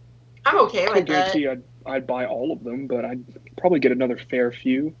 I'm okay with it. I guarantee I'd buy all of them, but I'd probably get another fair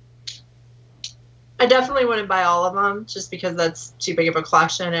few. I definitely wouldn't buy all of them, just because that's too big of a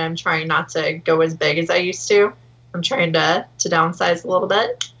collection, and I'm trying not to go as big as I used to. I'm trying to downsize a little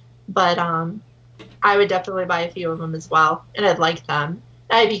bit. But I would definitely buy a few of them as well, and I'd like them.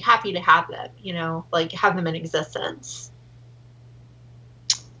 And I'd be happy to have them, like have them in existence.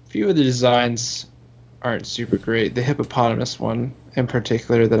 A few of the designs aren't super great. The hippopotamus one in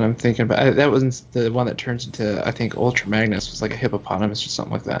particular that I'm thinking about, that wasn't the one that turns into, I think, Ultra Magnus was like a hippopotamus or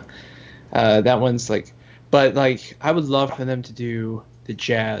something like that. That one's like, but like, I would love for them to do the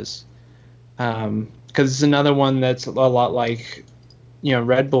Jazz, because it's another one that's a lot like,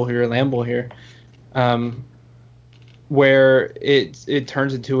 Red Bull here, Lambull here, where it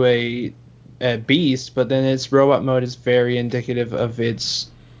turns into a beast, but then its robot mode is very indicative of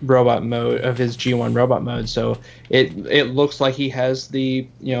its robot mode, of his G1 robot mode. So it looks like he has the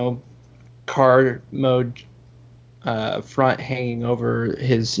car mode front hanging over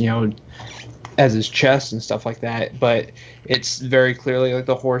his, as his chest and stuff like that. But it's very clearly like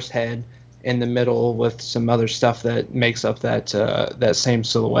the horse head in the middle with some other stuff that makes up that same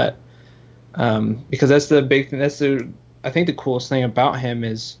silhouette. Because that's the big thing. I think the coolest thing about him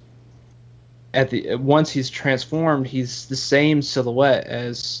is once he's transformed, he's the same silhouette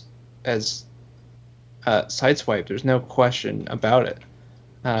as Sideswipe. There's no question about it.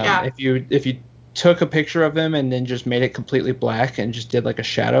 If you took a picture of him and then just made it completely black and just did like a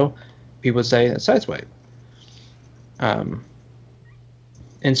shadow, people would say it's Sideswipe.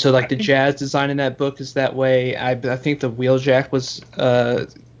 And so like the jazz design in that book is that way. I think the Wheeljack was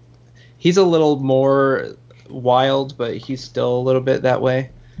he's a little more wild, but he's still a little bit that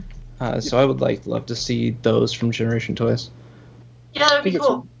way. So I would love to see those from Generation Toys. Yeah, that'd be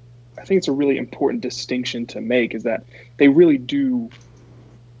cool. I think it's a really important distinction to make, is that they really do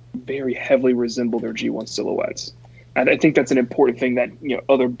very heavily resemble their G1 silhouettes. And I think that's an important thing that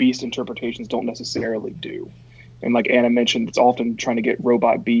other Beast interpretations don't necessarily do. And like Anna mentioned, it's often trying to get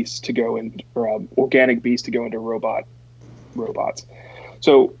robot beasts to go in, or organic beasts to go into robots.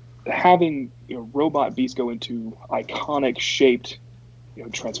 So having robot beasts go into iconic shaped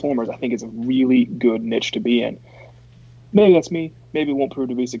Transformers, I think is a really good niche to be in. Maybe that's me. Maybe it won't prove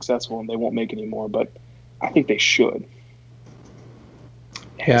to be successful and they won't make any more, but I think they should.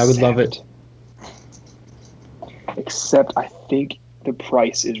 Yeah, I would love it. Except I think the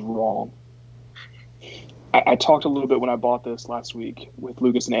price is wrong. I talked a little bit when I bought this last week with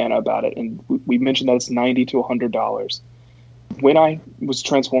Lucas and Anna about it, and we mentioned that it's $90 to $100. When I was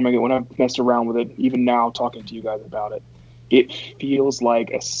transforming it, when I messed around with it, even now talking to you guys about it, it feels like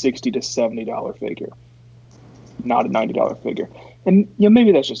a $60 to $70 figure, not a $90 figure. And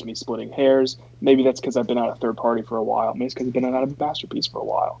maybe that's just me splitting hairs. Maybe that's because I've been out of third party for a while. Maybe it's because I've been out of Masterpiece for a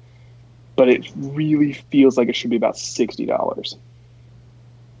while. But it really feels like it should be about $60.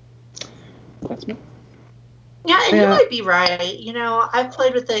 That's me. Yeah, and you might be right. I've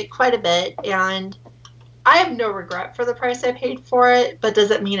played with it quite a bit, and I have no regret for the price I paid for it, but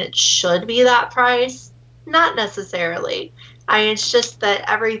does it mean it should be that price? Not necessarily. It's just that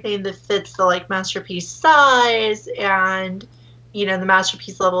everything that fits the Masterpiece size and the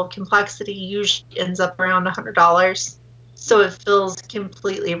Masterpiece level of complexity usually ends up around $100. So it feels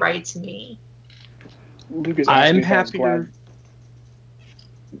completely right to me. Lucas, I'm happier.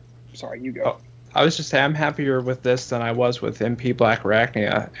 Sorry, you go. Oh, I was just saying I'm happier with this than I was with MP Black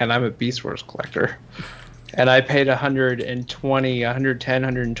Arachnia, and I'm a Beast Wars collector. And I paid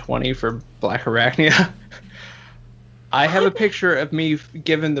 $110 for Black Arachnia. I have a picture of me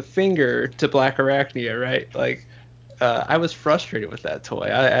giving the finger to Black Arachnia, right? I was frustrated with that toy.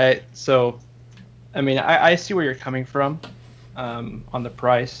 I see where you're coming from on the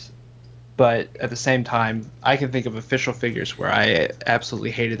price, but at the same time, I can think of official figures where I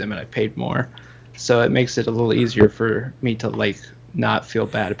absolutely hated them and I paid more. So it makes it a little easier for me to not feel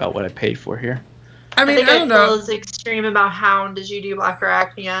bad about what I paid for here. I don't know. As extreme about Hound as you do Black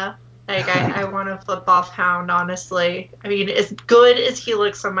Arachnia. I want to flip off Hound, honestly. As good as he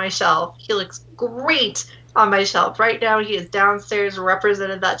looks on my shelf, he looks great on my shelf. Right now, he is downstairs,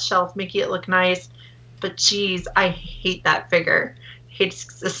 represented that shelf, making it look nice. But geez, I hate that figure. I hate its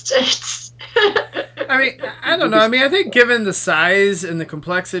existence. I don't know. I think given the size and the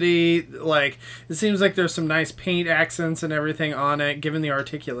complexity, it seems like there's some nice paint accents and everything on it, given the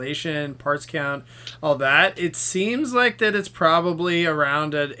articulation, parts count, all that. It seems like that it's probably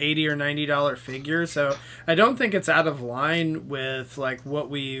around an $80 or $90 figure, so I don't think it's out of line with, what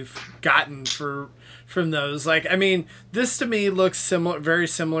we've gotten from those. This to me looks very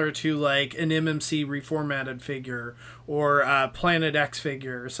similar to, an MMC reformatted figure or a Planet X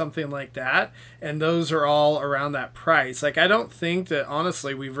figure or something like that, and those are all around that price. I don't think that,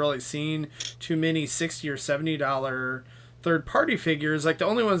 honestly, we've really seen too many $60 or $70 third-party figures. The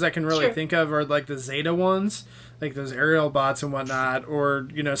only ones I can really think of are, the Zeta ones, those aerial bots and whatnot, or,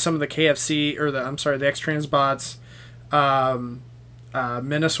 some of the KFC, or the X-Trans bots, Minosaur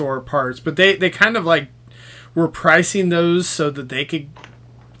parts, but they kind of were pricing those so that they could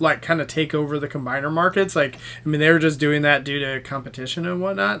kind of take over the combiner markets. They were just doing that due to competition and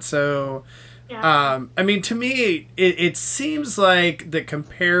whatnot. So to me it seems like that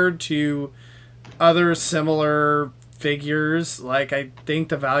compared to other similar figures, I think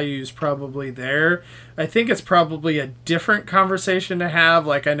the value is probably there. I think it's probably a different conversation to have.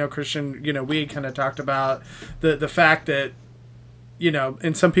 I know Christian, we kind of talked about the fact that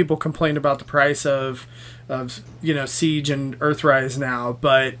and some people complain about the price of Siege and Earthrise now,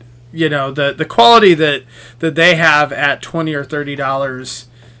 but the quality that they have at $20 or $30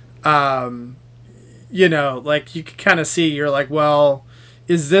 you know, like you can kind of see, you're like, well,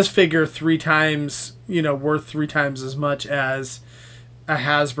 is this figure 3 times, you know, worth 3 times as much as a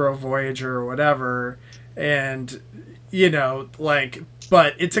Hasbro Voyager or whatever? And, you know, like,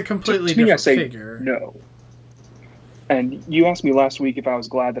 but it's a completely To me, I different say figure. no. And you asked me last week if I was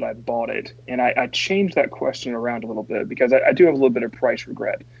glad that I bought it, and I changed that question around a little bit because I do have a little bit of price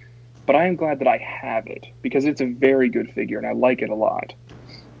regret. But I am glad that I have it because it's a very good figure and I like it a lot.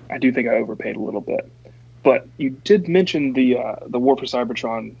 I do think I overpaid a little bit. But you did mention the War for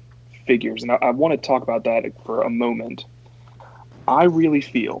Cybertron figures, and I want to talk about that for a moment. I really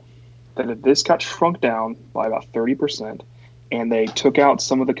feel that if this got shrunk down by about 30%, and they took out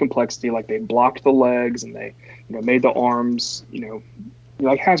some of the complexity, like they blocked the legs and they, you know, made the arms, you know,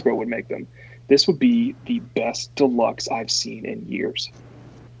 like Hasbro would make them, this would be the best deluxe I've seen in years.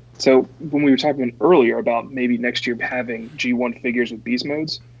 So when we were talking earlier about maybe next year having G1 figures with beast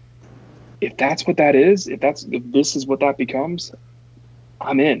modes, if that's what that is, if this is what that becomes,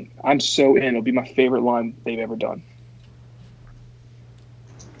 I'm in. I'm so in. It'll be my favorite line they've ever done.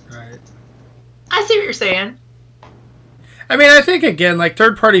 Right. I see what you're saying. I mean, I think, again, like,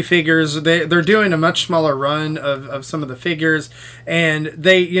 third-party figures, they're doing a much smaller run of some of the figures, and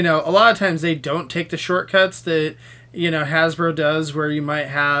they, you know, a lot of times they don't take the shortcuts that, you know, Hasbro does, where you might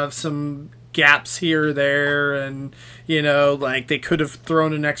have some gaps here or there, and, you know, like, they could have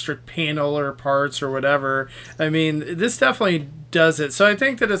thrown an extra panel or parts or whatever. I mean, this definitely does it. So I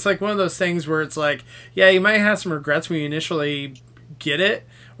think that it's, like, one of those things where it's like, yeah, you might have some regrets when you initially get it,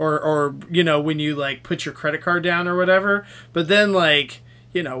 or you know, when you, like, put your credit card down or whatever, but then, like,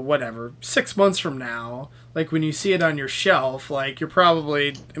 you know, whatever, 6 months from now, like, when you see it on your shelf, like, you're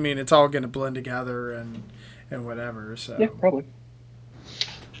probably, I mean, it's all going to blend together and whatever, so. Yeah, probably.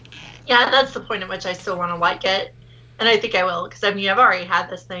 Yeah, that's the point at which I still want to like it. And I think I will, because, I mean, I've already had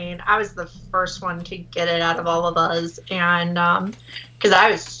this thing. I was the first one to get it out of all of us, and because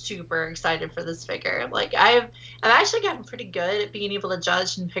I was super excited for this figure. Like, I've actually gotten pretty good at being able to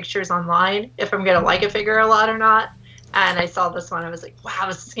judge in pictures online if I'm going to like a figure a lot or not. And I saw this one, I was like, wow,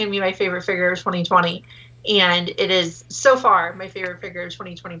 this is going to be my favorite figure of 2020. And it is, so far, my favorite figure of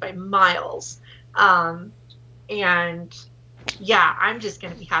 2020 by miles. And yeah, I'm just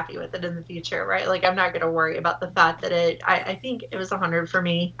going to be happy with it in the future, right? Like, I'm not going to worry about the fact that I think it was 100 for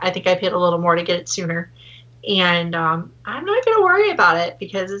me. I think I paid a little more to get it sooner. And I'm not going to worry about it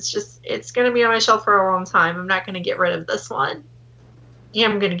because it's going to be on my shelf for a long time. I'm not going to get rid of this one. Yeah,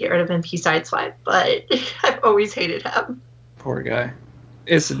 I'm going to get rid of MP Sideswipe, but I've always hated him. Poor guy.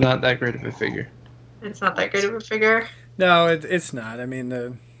 It's not that great of a figure. It's not that great of a figure. No, it's not. I mean,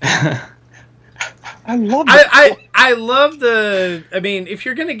 the... I love I love the... I mean, if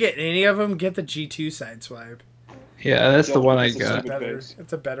you're going to get any of them, get the G2 Sideswipe. Yeah, that's the one I It's a got. stupid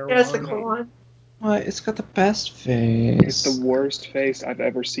It's a better Yeah, one. it's the cool one. What? It's got the best face. It's the worst face I've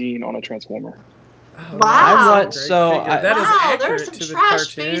ever seen on a Transformer. Oh, Wow. I want Great so. figure. That is Wow, accurate there's some to the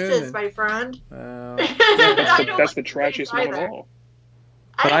trash cartoon. faces, and- my friend. Oh. That's the trashiest one of all.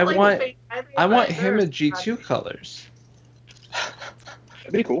 But I don't want- the face either, I want but him there's in G2 colors.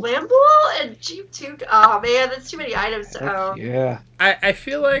 That'd be cool. Lambuel and G2. Oh man, that's too many items to own. Yeah. I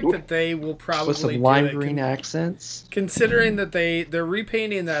feel like Ooh. that they will probably With some do lime it, green accents. considering that they're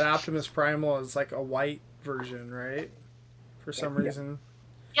repainting that Optimus Primal as like a white version, right? For some Yeah. reason.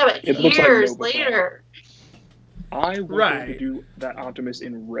 Yeah, but It looks like years Nova later. I want them Right. to do that Optimus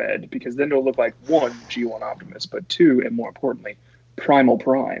in red because then it'll look like one G1 Optimus, but two, and more importantly, Primal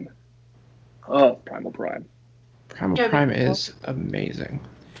Prime. Primal Prime. Primal Yeah, Prime but- is amazing.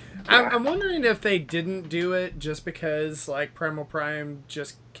 I'm wondering if they didn't do it just because like Primal Prime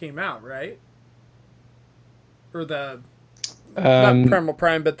just came out, right? Or the not Primal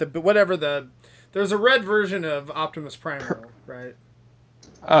Prime, but there's a red version of Optimus Primal, right?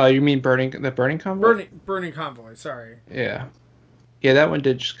 Oh, you mean the Burning Convoy? Burning Convoy. Sorry. Yeah. Yeah, that one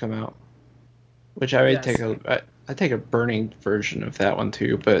did just come out. Which I would Yes. I take a burning version of that one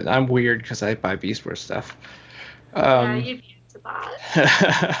too, but I'm weird because I buy Beast Wars stuff. Yeah, you'd be into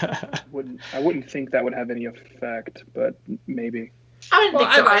that. I wouldn't think that would have any effect, but maybe. I wouldn't Well,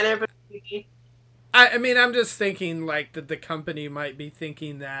 think so I- either, but maybe. I mean, I'm just thinking like that the company might be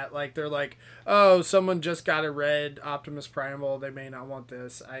thinking that like they're like, oh, someone just got a red Optimus Primal, they may not want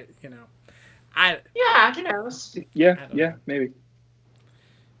this. Yeah, who knows? Yeah, I don't yeah, know. maybe.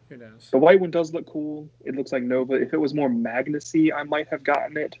 Who knows? The white one does look cool. It looks like Nova. If it was more Magnus-y, I might have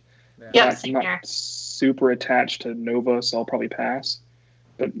gotten it. Yeah, I'm same not here. super attached to Nova, so I'll probably pass.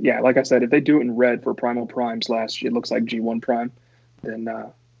 But yeah, like I said, if they do it in red for Primal Prime / it looks like G1 Prime, then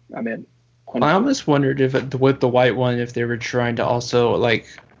I'm in. I almost wondered if with the white one, if they were trying to also like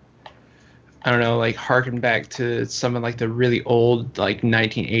I don't know, like harken back to some of like the really old like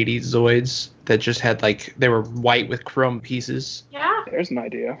 1980s Zoids that just had like they were white with chrome pieces. Yeah. There's an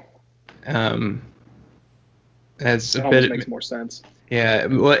idea. That's That a almost bit. makes more sense. Yeah,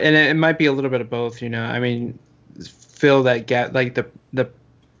 well, and it might be a little bit of both. I mean, fill that gap. Like the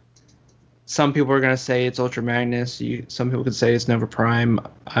some people are gonna say it's Ultra Magnus. Some people could say it's Nova Prime.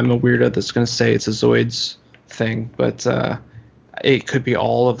 I'm a weirdo that's gonna say it's a Zoids thing, but it could be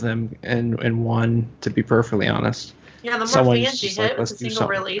all of them in one. To be perfectly honest. Yeah, the more Someone's fans you just like, hit with let's a do single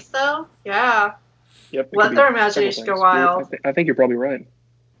something. release, though, yeah. Yep. it Let could be their several imagination go things. wild. I think you're probably right.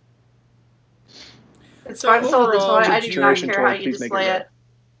 It's So fun still the overall, toy. I would do you- not Generation care toy, how you please make it display red. it.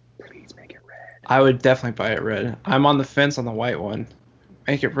 Please make it red. I would definitely buy it red. I'm on the fence on the white one.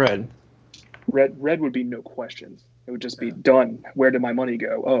 Make it red. Red would be no questions. It would just be done. Where did my money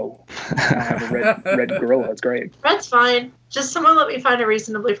go? Oh, I have a red gorilla. It's great. Red's fine. Just someone let me find a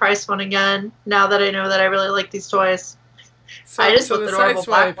reasonably priced one again. Now that I know that I really like these toys, So, I just so want the the normal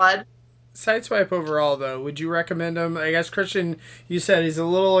black one. Sideswipe overall, though, would you recommend him? I guess Christian, you said he's a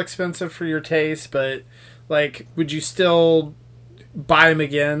little expensive for your taste, but like, would you still buy him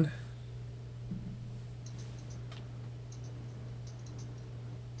again?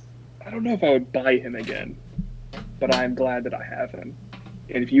 I don't know if I would buy him again, but I'm glad that I have him.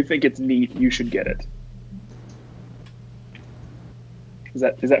 And if you think it's neat, you should get it. Is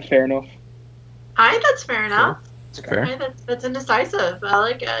that fair enough? I think that's fair enough. It's I fair. think that's indecisive. I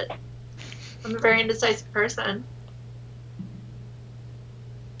like it. I'm a very indecisive person.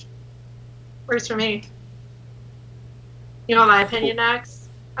 Works for me. You know my opinion next?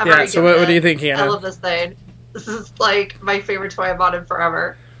 I've Yeah. already So given what do it. you think, I Hannah? love this thing. This is like my favorite toy I've bought in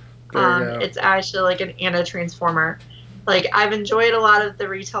forever. There you go. It's actually like an Anna Transformer. Like, I've enjoyed a lot of the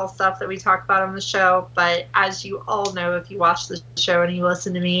retail stuff that we talk about on the show, but as you all know, if you watch the show and you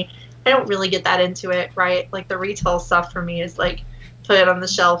listen to me, I don't really get that into it, right? Like, the retail stuff for me is like, put it on the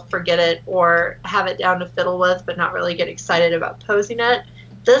shelf, forget it, or have it down to fiddle with, but not really get excited about posing it.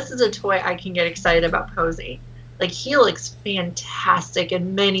 This is a toy I can get excited about posing. Like, he looks fantastic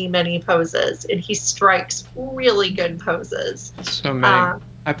in many, many poses, and he strikes really good poses. So many.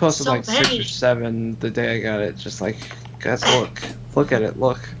 I posted so like 6 many. or 7 the day I got it. Just like, guys, look at it,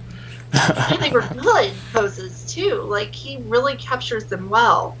 look. And they were good poses too. Like, he really captures them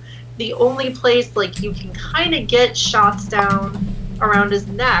well. The only place like you can kind of get shots down around his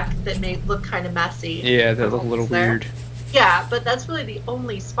neck that may look kind of messy. Yeah, that look a little There. weird. Yeah, but that's really the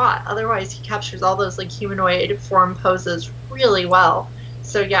only spot. Otherwise, he captures all those like humanoid form poses really well.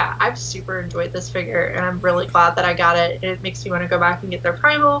 So yeah, I've super enjoyed this figure, and I'm really glad that I got it. It makes me want to go back and get their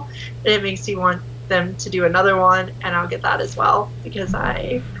primal, and it makes me want them to do another one, and I'll get that as well because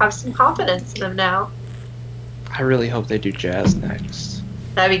I have some confidence in them now. I really hope they do Jazz next.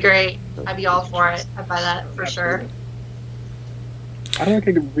 That'd be great. I'd be all for it. I'd buy that for sure. I don't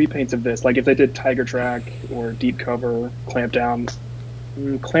think repaints of this, like if they did Tiger Track or Deep Cover, Clampdown,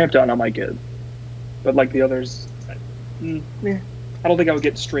 Clampdown I might get, but like the others, I don't think I would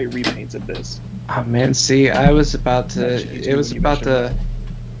get straight repaints of this. Oh man, see, I was about to. G2 It was when you about to. mentioned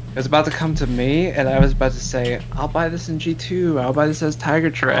It was about to come to me, and I was about to say, "I'll buy this in G2. I'll buy this as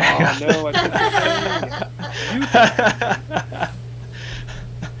Tiger Track." Oh no!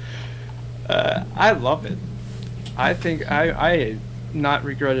 I love it. I think I not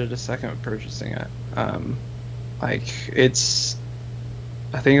regretted a second purchasing it. Like it's,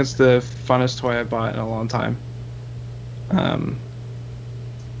 I think it's the funnest toy I bought in a long time.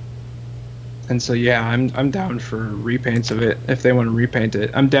 And so yeah, I'm down for repaints of it if they want to repaint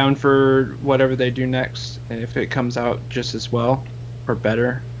it. I'm down for whatever they do next, and if it comes out just as well or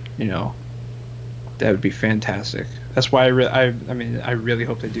better, that would be fantastic. That's why I mean I really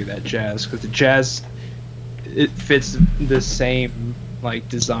hope they do that Jazz, because the Jazz, it fits the same like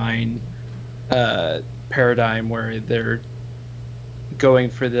design paradigm where they're going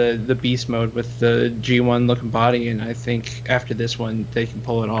for the beast mode with the G1 looking body, and I think after this one they can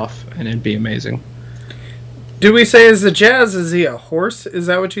pull it off and it'd be amazing. Do we say is the Jazz, is he a horse? Is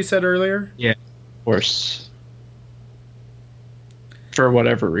that what you said earlier? Yeah, of course. For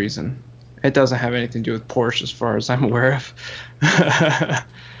whatever reason. It doesn't have anything to do with Porsche as far as I'm aware of.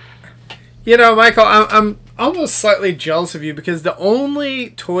 Michael, I'm almost slightly jealous of you because the only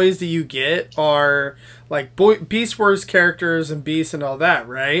toys that you get are like Beast Wars characters and Beasts and all that,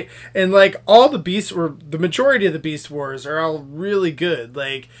 right? And like all the the majority of the Beast Wars are all really good.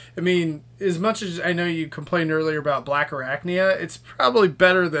 Like, I mean, as much as I know you complained earlier about Black Arachnia, it's probably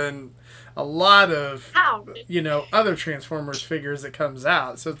better than a lot of other Transformers figures that comes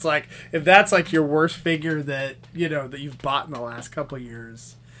out. So it's like, if that's like your worst figure that that you've bought in the last couple of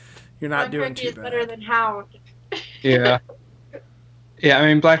years, you're not Black doing Arachne too is better bad. than Hound. Yeah. Yeah, I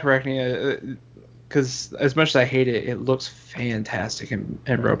mean, Black Arachnia, because as much as I hate it, it looks fantastic in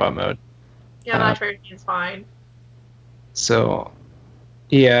robot mode. Yeah, Black Arachne is fine. So,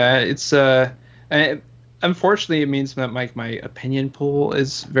 yeah, it's unfortunately, it means that my opinion pool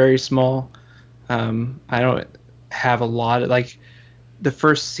is very small. I don't have a lot of, like, the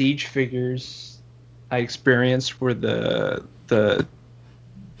first Siege figures I experienced were the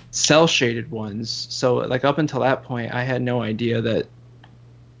cell shaded ones. So, like, up until that point, I had no idea that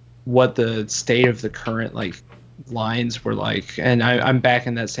what the state of the current, like, lines were like. And I'm back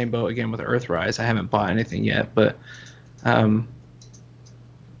in that same boat again with Earthrise. I haven't bought anything yet, but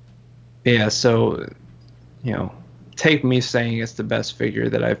yeah, so, you know, take me saying it's the best figure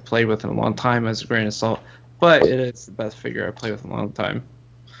that I've played with in a long time as a grain of salt, but it is the best figure I've played with in a long time.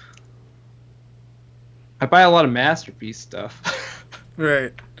 I buy a lot of Masterpiece stuff.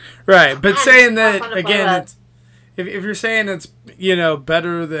 Right. But saying that fun to again, play it's, if you're saying it's, you know,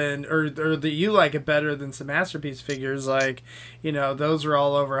 better than, or that you like it better than some Masterpiece figures, like, you know, those are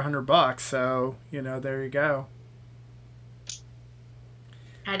all over $100. So, you know, there you go.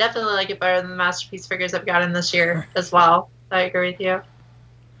 I definitely like it better than the Masterpiece figures I've gotten this year as well. I agree with you.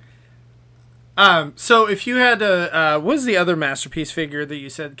 So if you had to, what was the other Masterpiece figure that you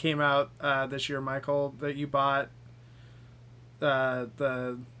said came out this year, Michael, that you bought? Was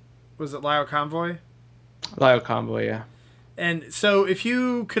it Lyle Convoy? Lyle Convoy, yeah. And so if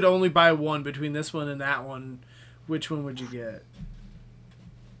you could only buy one between this one and that one, which one would you get?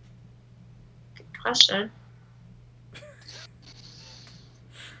 Good question.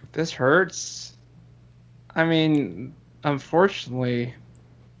 This hurts. I mean, unfortunately,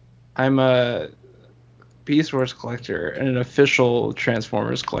 I'm a Beast Wars collector and an official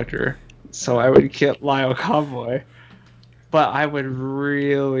Transformers collector, so I would get Lyle Convoy. But I would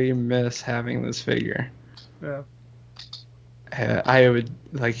really miss having this figure. Yeah. I would,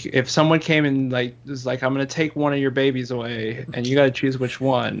 like, if someone came and, like, was like, I'm going to take one of your babies away, and you got to choose which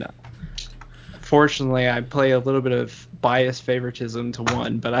one. Fortunately, I play a little bit of biased favoritism to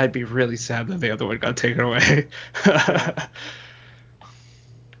one, but I'd be really sad that the other one got taken away.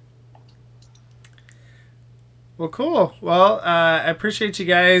 Well, cool. Well, I appreciate you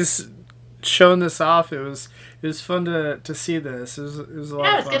guys showing this off. It was fun to see this. It was a lot of fun.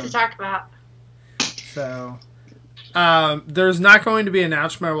 Yeah, it's good to talk about. So, there's not going to be an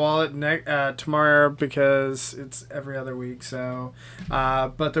Ouch My Wallet tomorrow because it's every other week. So,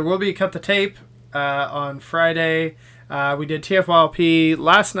 but there will be Cut the Tape on Friday. We did TFYLP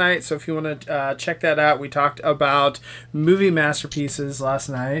last night, so if you want to check that out, we talked about movie masterpieces last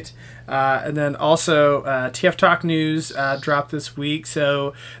night. And then also TF Talk News dropped this week.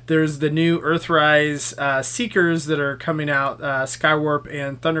 So there's the new Earthrise Seekers that are coming out, Skywarp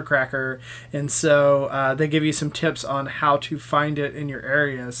and Thundercracker. And so they give you some tips on how to find it in your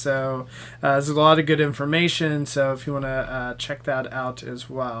area. So there's a lot of good information. So if you want to check that out as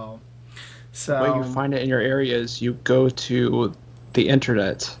well. So the way you find it in your area is you go to the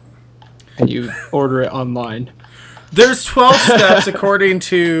internet and you order it online. There's 12 steps according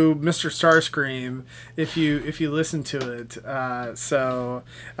to Mr. Starscream if you listen to it. So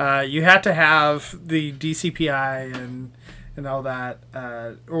you have to have the DCPI and all that,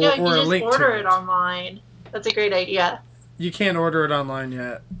 or You a can link just order to it online. That's a great idea. You can't order it online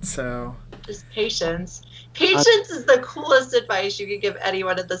yet, so Just patience. Patience is the coolest advice you can give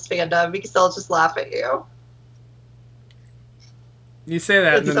anyone in this fandom because they'll just laugh at you. you say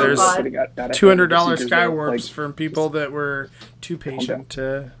that, and then So there's fun. $200 Seekers, Skywarps like, from people that were too patient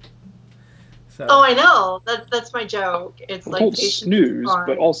to. So. Oh, I know. That's my joke. It's like Don't patience snooze, is fun.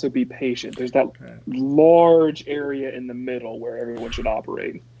 but also be patient. There's that Right. large area in the middle where everyone should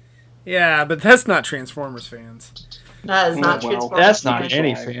operate. Yeah, but that's not Transformers fans. That is not Well, Transformers. That's not fans.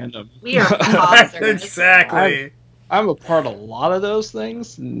 any Right. fandom. We are monsters. Exactly. I'm a part of a lot of those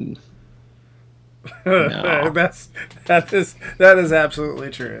things. And No. that is absolutely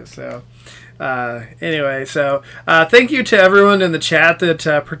true. So anyway, so thank you to everyone in the chat that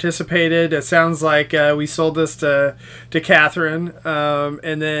participated. It sounds like we sold this to Catherine,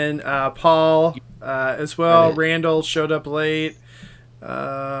 and then Paul as well. Right. Randall showed up late.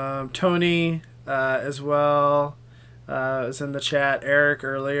 Tony as well was in the chat. Eric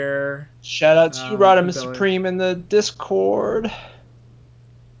earlier. shout out to you, Rodimus Billy. Supreme, in the Discord.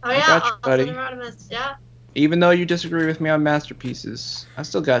 Oh I yeah, got you, buddy. Awesome Rodimus, yeah. Even though you disagree with me on masterpieces, I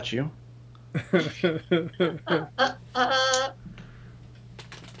still got you.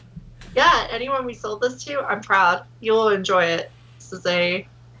 Yeah, anyone we sold this to, I'm proud. You'll enjoy it. This is a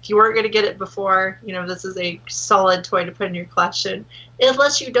if you weren't going to get it before, this is a solid toy to put in your collection.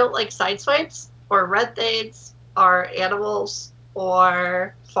 Unless you don't like Sideswipes or Red Thades or animals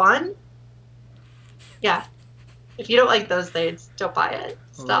or fun. Yeah. If you don't like those Thades, don't buy it.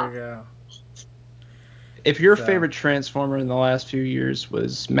 Stop. There you go. If your favorite Transformer in the last few years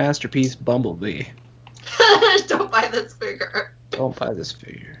was Masterpiece Bumblebee, don't buy this figure. don't buy this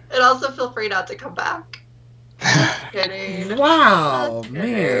figure. And also feel free not to come back. Just kidding. Wow, Just man.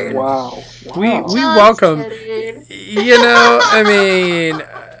 kidding. Wow. We Just welcome. kidding. I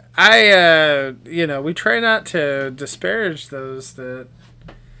mean, we try not to disparage those that,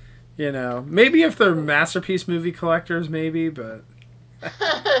 maybe if they're Masterpiece movie collectors, maybe, but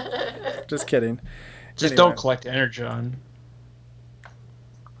just kidding. Just Anyway. don't collect Energon.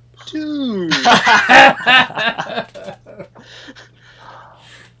 Dude.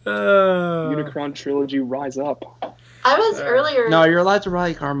 Unicron trilogy, rise up. I was earlier. No, you're allowed to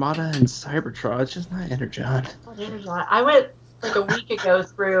like Armada and Cybertron. It's just not Energon. I went like a week ago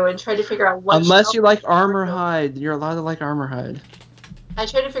through and tried to figure out what. Unless you like Armorhide, you're allowed to like Armorhide. I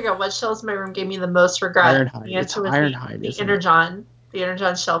tried to figure out what shelves in my room gave me the most regret. Ironhide. The It's answer was Ironhide, the isn't it? Energon. The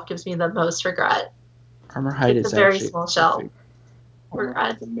Energon shelf gives me the most regret. Armorhide It's is a very actually small shell. perfect.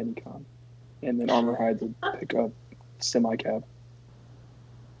 Armorhide's a minicon. And then Armorhide's a pickup semi-cab.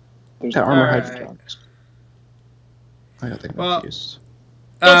 There's That no Armorhide's Alright. junk. I got them Well, confused.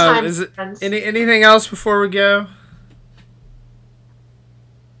 Good times, Is it friends. anything else before we go?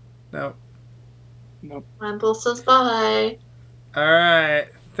 No. Nope. Ramble says bye. All right.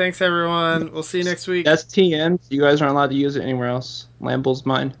 Thanks, everyone. We'll see you next week. That's TM. You guys aren't allowed to use it anywhere else. Lamble's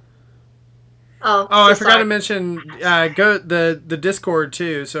mine. Oh, Oh, so I forgot sorry. to mention, go the Discord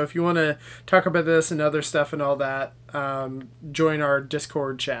too. So if you want to talk about this and other stuff and all that, join our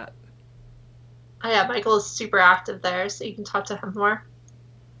Discord chat. Oh, yeah, Michael is super active there, so you can talk to him more.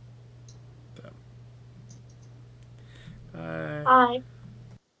 Bye.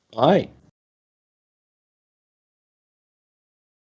 Bye.